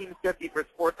 1,950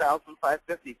 versus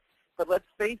 4,550. But let's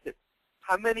face it,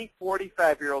 how many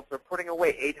 45-year-olds are putting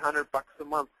away $800 a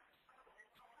month?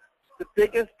 The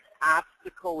biggest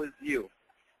obstacle is you.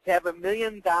 To have $1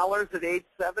 million at age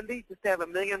 70, just to have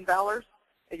 $1 million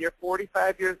and you're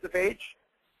 45 years of age,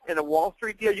 in a Wall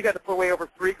Street deal, you got to put away over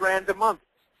 $3,000 a month.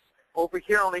 Over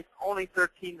here, only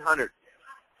 1,300.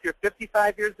 If you're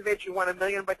 55 years of age, you want $1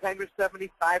 million by the time you're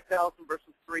 70, 5,000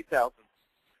 versus 3,000.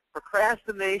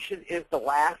 Procrastination is the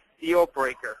last deal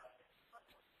breaker.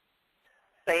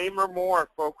 Same or more,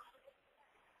 folks.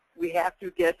 We have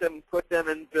to get them, put them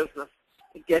in business,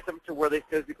 and get them to where they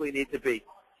physically need to be.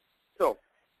 So,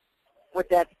 with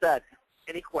that said,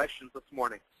 any questions this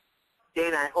morning?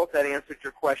 Dana, I hope that answered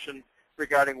your question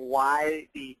regarding why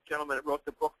the gentleman that wrote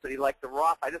the book said he liked the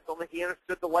Roth. I just don't think he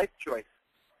understood the life choice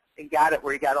and got it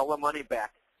where he got all the money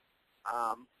back.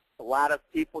 A lot of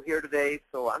people here today,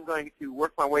 so I'm going to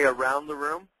work my way around the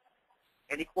room.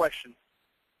 Any questions?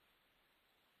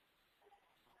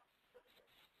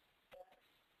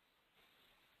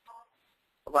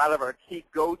 A lot of our key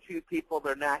go-to people,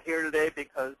 they're not here today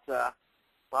because,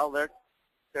 well, they're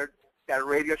got a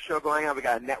radio show going on. We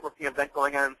got a networking event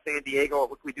going on in San Diego,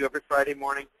 which we do every Friday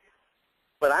morning.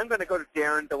 But I'm going to go to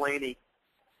Darren Delaney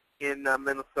in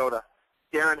Minnesota.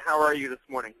 Darren, how are you this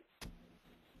morning?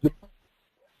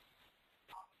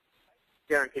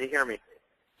 Darren, can you hear me?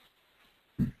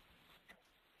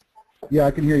 Yeah,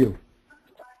 I can hear you.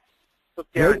 So,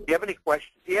 Darren, do you have any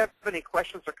questions? Do you have any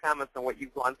questions or comments on what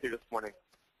you've gone through this morning?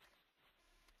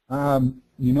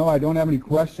 You know, I don't have any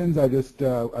questions. I just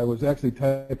I was actually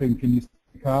typing. Can you send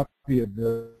a copy of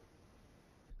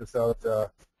this out to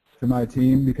my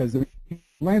team, because if you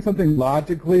explain something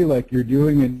logically like you're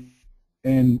doing it,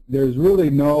 and there's really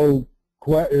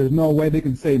there's no way they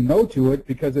can say no to it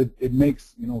because it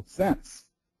makes sense,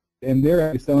 and they're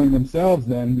actually selling themselves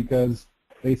then because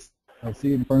I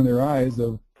see it in front of their eyes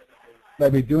of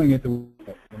they'll be doing it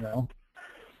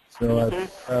So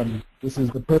this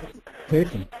is the perfect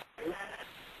presentation.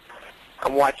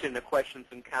 I'm watching the questions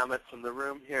and comments from the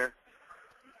room here.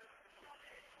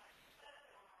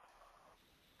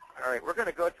 All right, we're going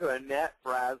to go to Annette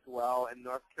Braswell in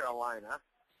North Carolina.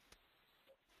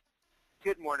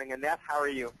 Good morning, Annette. How are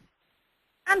you?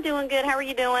 I'm doing good. How are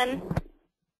you doing?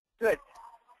 Good.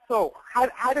 So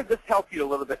how did this help you a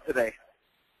little bit today?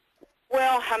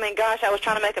 Well, I mean, gosh, I was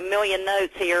trying to make a million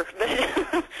notes here, but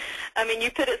I mean,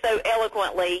 you put it so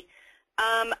eloquently.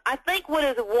 I think what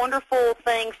is a wonderful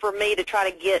thing for me to try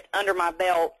to get under my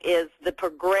belt is the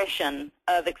progression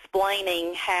of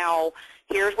explaining how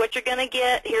here's what you're going to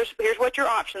get, here's what your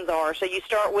options are. So you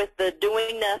start with the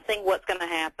doing nothing, what's going to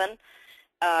happen.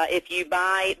 if you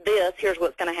buy this, here's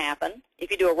what's going to happen. If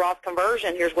you do a Roth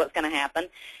conversion, here's what's going to happen.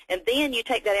 And then you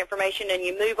take that information and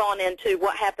you move on into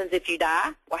what happens if you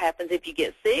die, what happens if you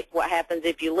get sick, what happens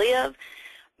if you live.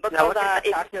 Because now look at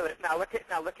your calculator.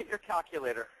 Now look at your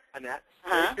calculator, Annette.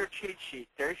 There's your cheat sheet.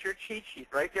 There's your cheat sheet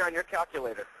right there on your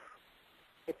calculator.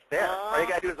 It's there. All you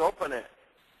got to do is open it.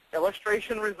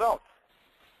 Illustration results.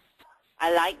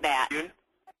 I like that.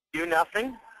 Do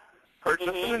nothing. Purchase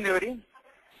an annuity.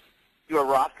 Do a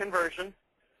Roth conversion,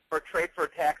 or trade for a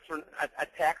tax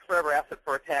forever asset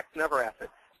for a tax never asset.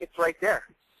 It's right there.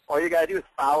 All you got to do is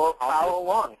follow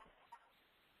along.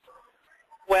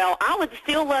 Well, I would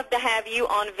still love to have you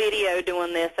on video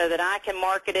doing this so that I can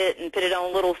market it and put it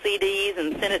on little CDs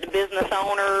and send it to business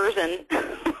owners. And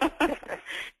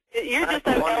you're just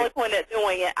so eloquent at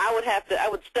doing it. I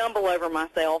would stumble over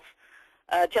myself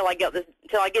till I get this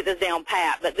down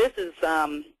pat. But this is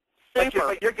super.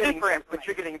 But you're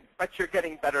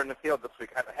getting better in the field this week,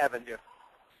 haven't you?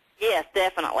 Yes,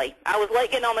 definitely. I was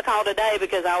late getting on the call today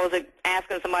because I was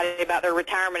asking somebody about their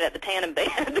retirement at the tanning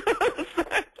bed.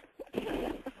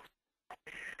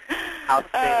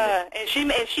 And she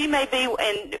may be,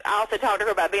 and I also talked to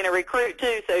her about being a recruit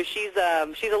too. So she's a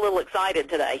little excited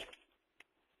today.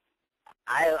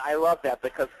 I love that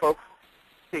because folks,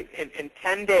 see, in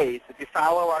 10 days, if you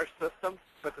follow our system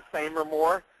with the same or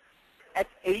more, that's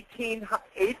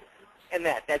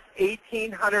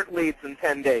 1,800 leads in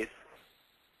 10 days.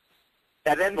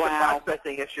 That ends the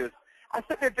prospecting issues. I was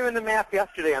sitting there doing the math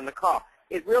yesterday on the call.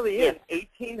 It really is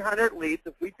 1,800 leads.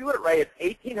 If we do it right, it's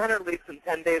 1,800 leads in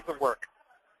 10 days of work.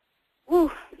 Whew,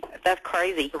 that's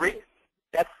crazy.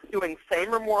 That's doing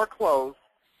same or more close,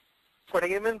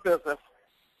 putting them in business,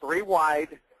 3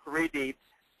 wide, 3 deep,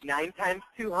 9 times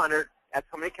 200. That's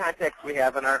how many contacts we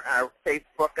have in our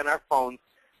Facebook and our phones.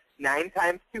 9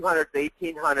 times 200 is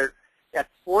 1,800. That's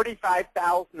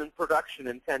 45,000 in production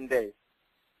in 10 days.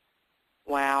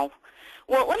 Wow.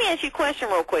 Well, let me ask you a question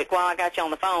real quick while I got you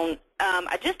on the phone.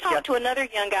 I just talked to another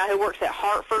young guy who works at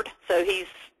Hartford, so he's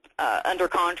under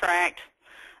contract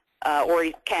or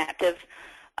he's captive.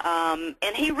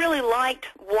 And he really liked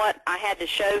what I had to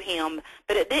show him,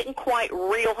 but it didn't quite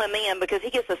reel him in because he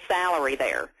gets a salary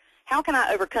there. How can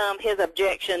I overcome his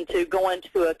objection to going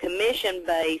to a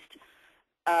commission-based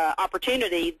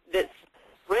opportunity that's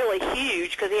really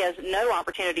huge because he has no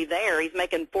opportunity there? He's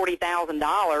making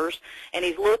 $40,000, and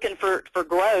he's looking for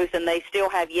growth, and they still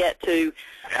have yet to,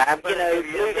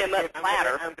 move him up the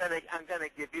ladder. I'm going to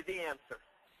give you the answer.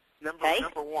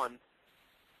 Number one,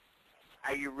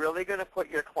 are you really going to put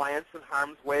your clients in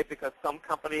harm's way because some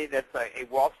company that's a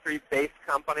Wall Street-based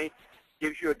company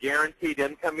gives you a guaranteed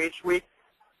income each week?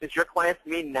 Does your clients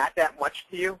mean not that much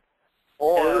to you?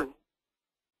 Or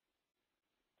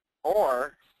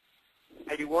are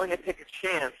you willing to take a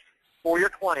chance for your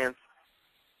clients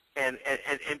and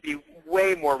be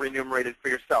way more remunerated for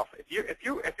yourself? If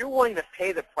you're willing to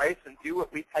pay the price and do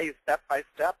what we tell you step by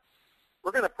step,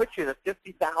 we're going to put you in a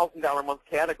 $50,000 a month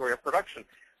category of production.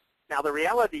 Now the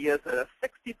reality is that a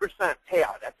 60%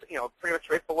 payout, that's pretty much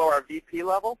right below our VP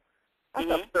level. That's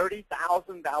a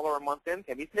 $30,000 a month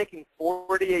income. He's making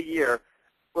 $40 a year.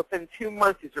 Within 2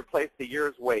 months, he's replaced a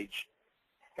year's wage.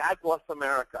 God bless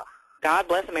America. God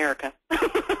bless America.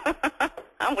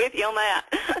 I'm with you on that.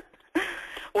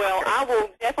 Well, I will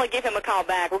definitely give him a call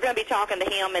back. We're going to be talking to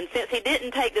him, and since he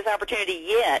didn't take this opportunity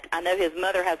yet, I know his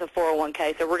mother has a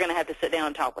 401k, so we're going to have to sit down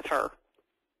and talk with her.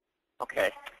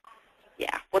 Okay.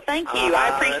 Yeah. Well, thank you. I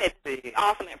appreciate the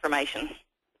awesome information.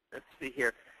 Let's see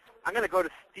here. I'm going to go to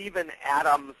Stephen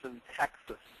Adams in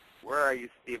Texas. Where are you,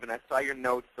 Stephen? I saw your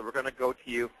notes, so we're going to go to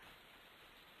you.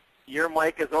 Your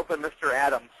mic is open, Mr.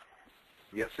 Adams.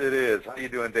 Yes, it is. How are you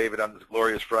doing, David, on this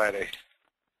glorious Friday?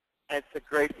 It's a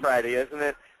great Friday, isn't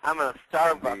it? I'm in a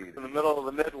Starbucks in the middle of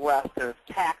the Midwest, and it's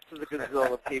packed to the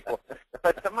gazillion of people.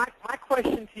 But my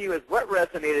question to you is, what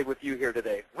resonated with you here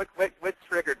today? What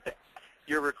triggered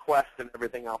your request and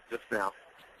everything else just now?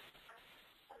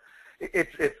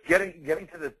 It's getting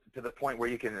to the point where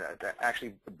you can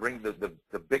actually bring the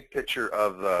big picture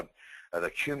of the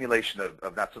accumulation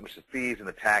of not so much the fees and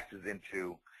the taxes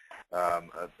into a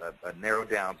narrowed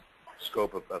down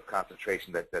scope of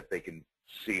concentration that they can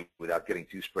see without getting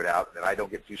too spread out, and I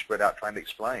don't get too spread out trying to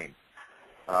explain.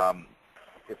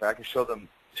 If I can show them,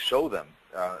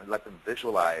 and let them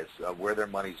visualize where their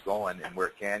money's going and where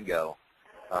it can go,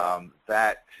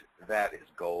 that is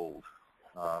gold.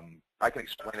 I can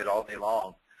explain it all day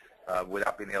long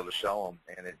without being able to show them,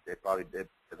 and it probably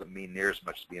doesn't mean near as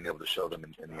much as being able to show them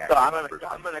in the actual numbers.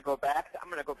 I'm going to go back to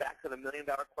the $1 million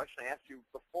question I asked you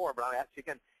before, but I'll ask you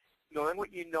again. Knowing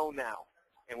what you know now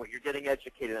and what you're getting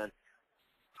educated on,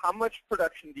 how much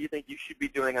production do you think you should be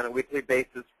doing on a weekly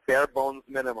basis, bare bones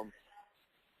minimum?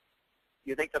 Do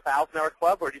you think the 1,000-hour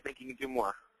club, or do you think you can do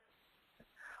more?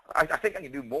 I think I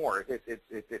can do more.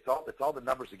 It's all the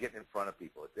numbers of getting in front of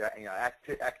people.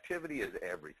 Activity is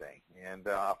everything, and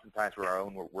oftentimes we're our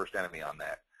own worst enemy on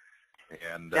that.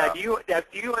 And now, do you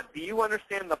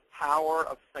understand the power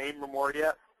of same or more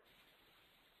yet?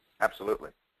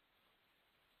 Absolutely.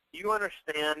 Do you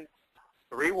understand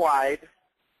 3 wide,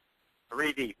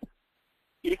 3 deep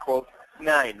equals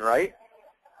 9, right?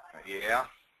 Yeah.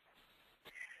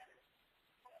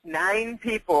 9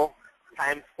 people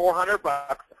times $400,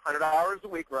 100 hours a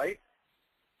week, right?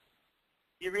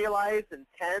 You realize in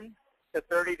 10 to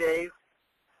 30 days,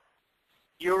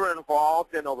 you were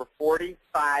involved in over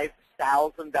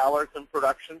 $45,000 in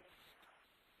production,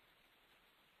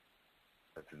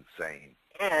 That's insane.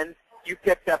 and you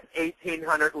picked up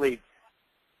 1,800 leads.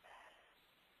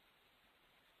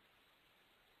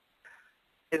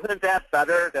 Isn't that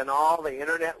better than all the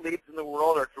internet leads in the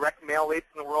world or direct mail leads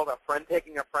in the world, a friend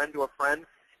taking a friend to a friend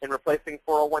and replacing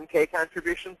 401k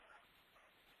contributions?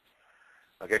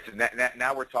 Okay, so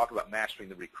now we're talking about mastering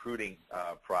the recruiting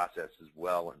process as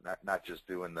well, and not just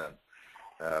doing the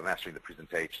mastering the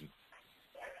presentation.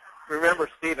 Remember,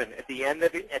 Stephen, at the end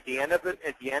of your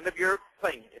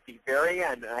thing, at the very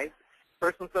end, and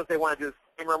person says they want to do the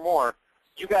same or more,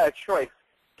 you got a choice: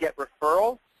 get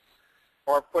referrals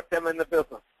or put them in the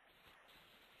business.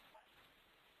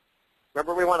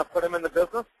 Remember, we want to put them in the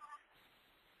business?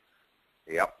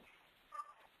 Yep.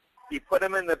 You put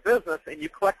them in the business and you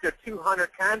collect their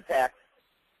 200 contacts.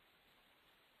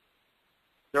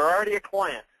 They're already a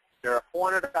client. They're a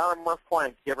 $400 a month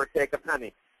client, give or take a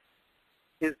penny.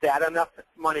 Is that enough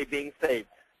money being saved?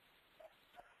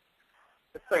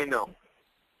 Let's say no.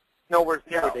 Nowhere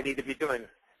near what they need to be doing.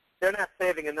 They're not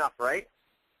saving enough, right?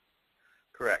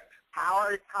 Correct. How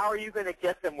are you going to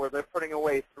get them where they're putting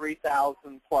away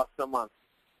 $3,000 plus a month?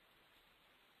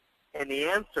 And the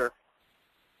answer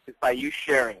is by you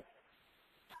sharing.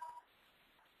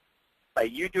 By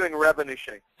you doing revenue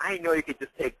sharing. I know you could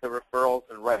just take the referrals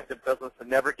and write the business and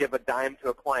never give a dime to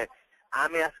a client.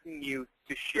 I'm asking you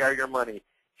to share your money,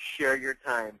 share your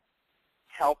time,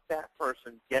 help that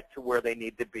person get to where they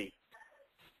need to be.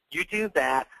 You do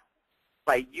that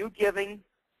by you giving.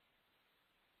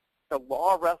 The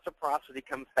law of reciprocity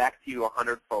comes back to you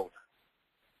 100-fold.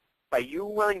 By you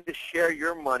willing to share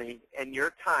your money and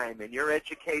your time and your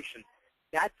education,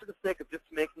 not for the sake of just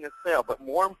making a sale, but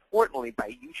more importantly, by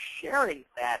you sharing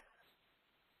that,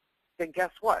 then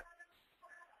guess what?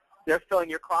 They're filling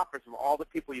your coffers from all the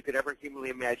people you could ever humanly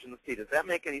imagine to see. Does that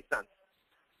make any sense?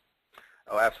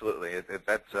 Oh, absolutely.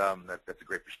 That's a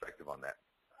great perspective on that.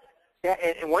 Yeah,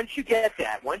 and once you get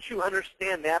that, once you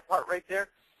understand that part right there,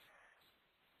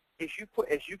 as you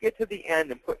get to the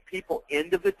end and put people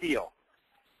into the deal,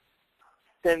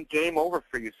 then game over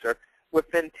for you, sir.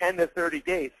 Within 10 to 30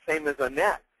 days, same as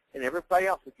Annette and everybody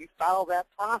else, if you follow that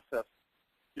process,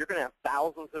 you're going to have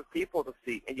thousands of people to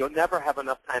see, and you'll never have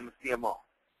enough time to see them all.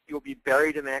 You'll be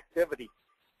buried in activity.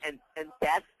 And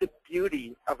that's the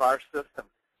beauty of our system.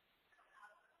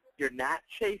 You're not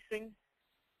chasing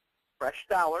fresh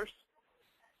dollars.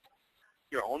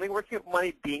 You're only working with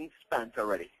money being spent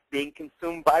already, being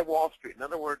consumed by Wall Street. In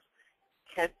other words,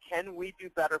 can we do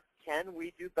better? Can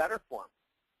we do better for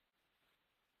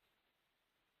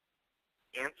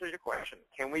them? Answer your question.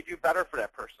 Can we do better for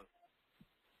that person?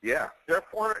 Yeah.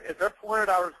 Is their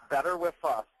 $400 better with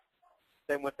us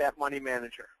than with that money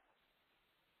manager?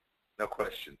 No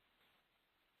question.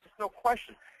 There's no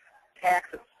question.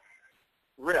 Taxes,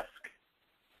 risk,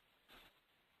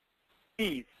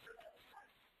 fees.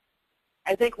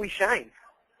 I think we shine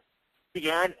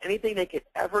beyond anything they could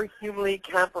ever humanly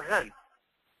comprehend.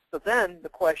 So then the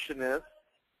question is,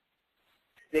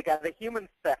 they got the human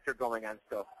factor going on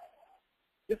still.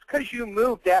 Just because you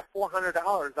moved that $400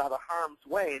 out of harm's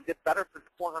way and did better for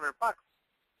 $400,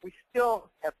 we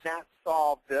still have not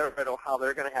solved their riddle how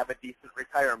they're going to have a decent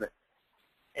retirement.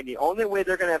 And the only way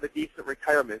they're going to have a decent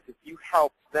retirement is if you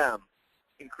help them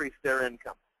increase their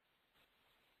income.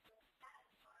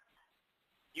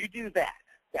 You do that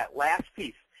last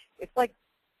piece. It's like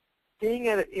being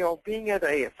at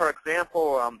a, for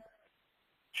example,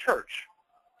 church,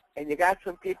 and you got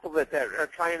some people that are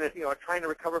trying to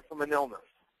recover from an illness.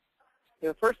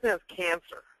 The person has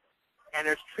cancer, and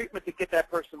there's treatment to get that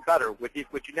person better. Would you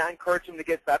not encourage them to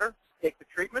get better? Take the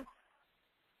treatment?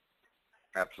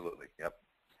 Absolutely. Yep.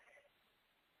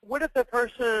 What if the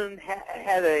person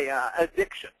had a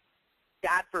addiction?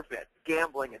 God forbid,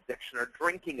 gambling addiction or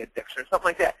drinking addiction or something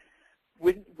like that.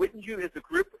 Wouldn't you, as a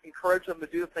group, encourage them to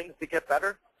do things to get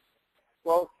better?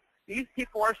 Well, These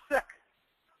people are sick.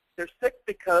 They're sick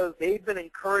because they've been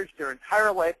encouraged their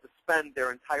entire life to spend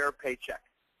their entire paycheck.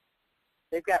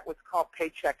 They've got what's called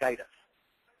paycheckitis,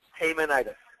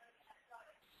 paymentitis.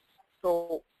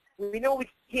 So we know we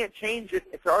can't change it.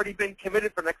 It's already been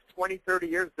committed for the next 20, 30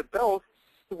 years, the bills.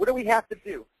 So what do we have to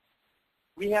do?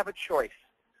 We have a choice.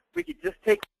 We could just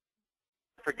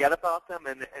forget about them,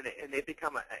 and they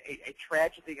become a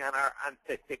tragedy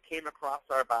that came across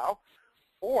our bow,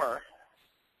 or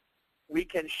we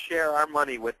can share our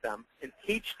money with them and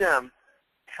teach them,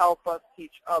 help us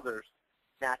teach others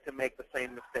not to make the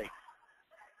same mistakes.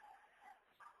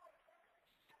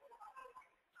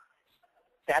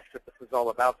 That's what this is all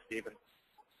about, Stephen.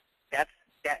 That.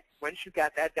 Once you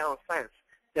got that down with science,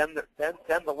 then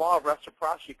the law of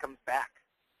reciprocity comes back.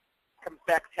 Comes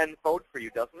back tenfold for you,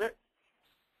 doesn't it?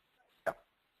 Yep.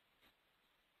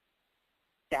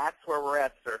 That's where we're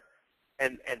at, sir.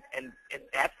 And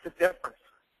that's the difference.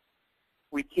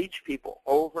 We teach people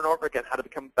over and over again how to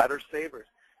become better savers,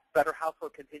 better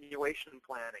household continuation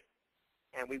planning.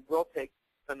 And we will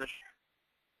finish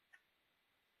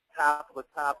top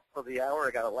of the hour.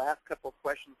 I got a last couple of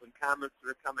questions and comments that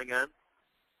are coming in.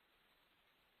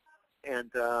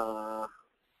 And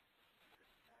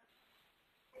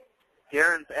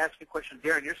Darren's asking a question.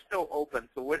 Darren, you're still open.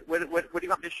 So what do you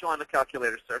want me to show on the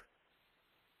calculator, sir?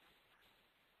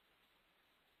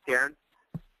 Darren,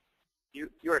 you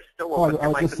are still open.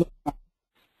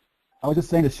 I was just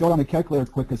saying to show it on the calculator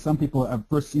quick, because some people have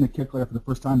first seen a calculator for the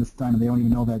first time this time, and they don't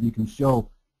even know that you can show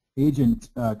agent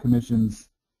commissions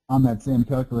on that same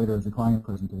calculator as a client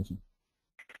presentation.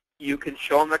 You can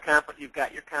show them you've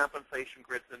got your compensation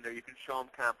grids in there. You can show them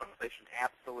compensation,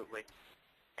 absolutely.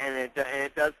 And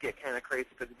it does get kind of crazy,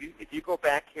 because if you go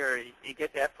back here and you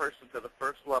get that person to the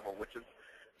first level, which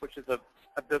is a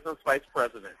business vice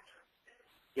president,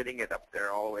 getting it up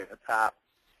there all the way to the top,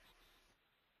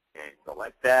 and so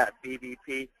like that,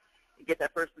 BVP, you get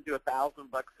that person to do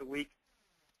 $1,000 a week,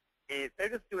 and if they're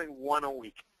just doing one a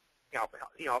week,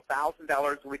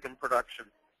 $1,000 a week in production,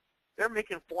 they're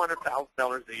making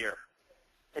 $400,000 a year.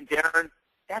 And Darren,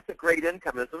 that's a great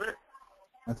income, isn't it?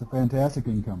 That's a fantastic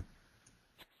income.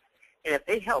 And if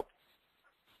they help,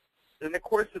 in the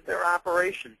course of their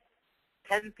operation,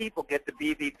 10 people get the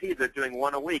BVP. They're doing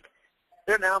one a week.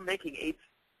 They're now making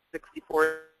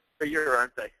 $864 a year,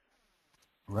 aren't they?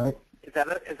 Right. Is that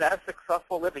a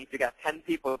successful living if you got 10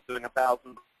 people doing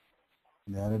 $1,000?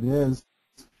 That it is.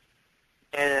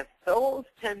 And if those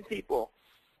 10 people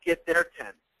get their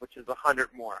 10, which is 100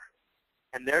 more,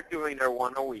 and they're doing their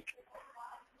one a week,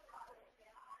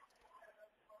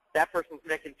 that person's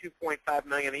making $2.5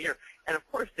 million a year. And of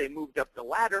course, they moved up the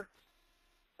ladder.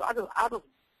 So I'll just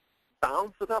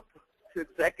bounce it up to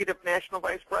executive national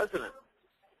vice president.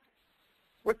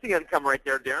 What's the income right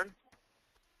there, Darren?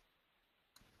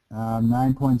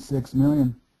 $9.6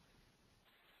 million.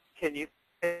 Can you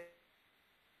pay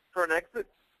for an exit?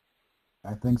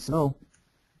 I think so.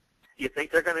 Do you think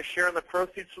they're going to share in the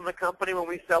proceeds from the company when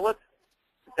we sell it?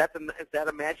 Is that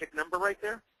a magic number right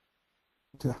there?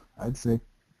 I'd say.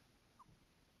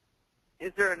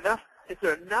 Is there enough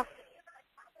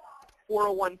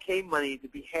 401k money to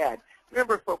be had?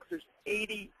 Remember, folks, there's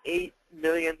 88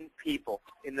 million people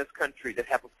in this country that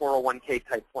have a 401k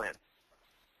type plan.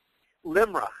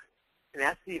 LIMRA, and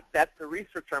that's the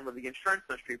research arm of the insurance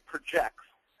industry, projects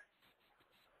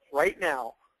right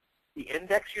now the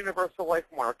index universal life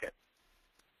market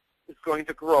is going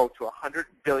to grow to $100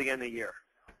 billion a year.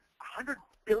 $100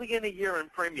 billion a year in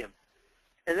premium.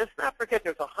 And let's not forget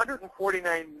there's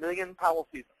 149 million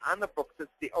policies on the books.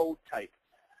 It's the old type.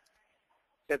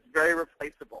 That's very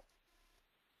replaceable.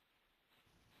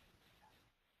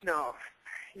 No,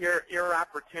 your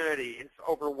opportunity is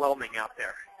overwhelming out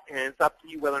there, and it's up to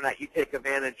you whether or not you take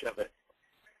advantage of it.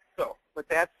 So with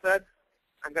that said,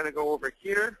 I'm going to go over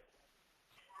here.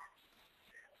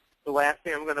 The last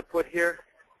thing I'm going to put here,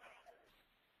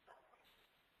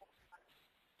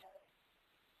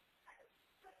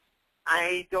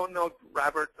 I don't know,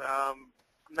 Robert. I'm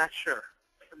not sure.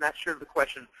 I'm not sure of the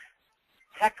question.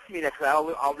 Text me that,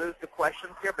 because I'll lose the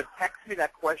questions here, but text me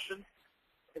that question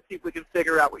and see if we can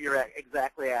figure out what you're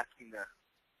exactly asking there.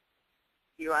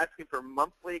 You're asking for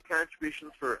monthly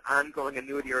contributions for ongoing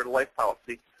annuity or life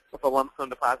policy with a lump sum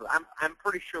deposit. I'm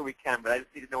pretty sure we can, but I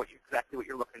just need to know exactly what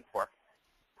you're looking for.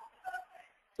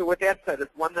 So with that said,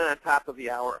 it's 1 minute on top of the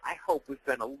hour. I hope we've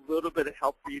been a little bit of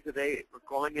help for you today. We're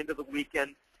going into the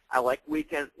weekend. I like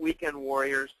weekend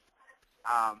warriors.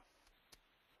 I'm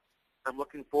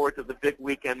looking forward to the big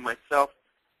weekend myself.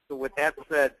 So with that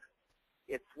said,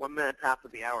 it's 1 minute on top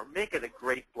of the hour. Make it a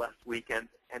great, blessed weekend.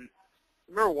 And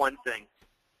remember one thing.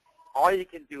 all you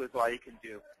can do is all you can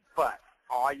do, but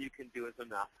all you can do is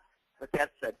enough. With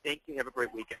that said, thank you. Have a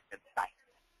great weekend. Bye.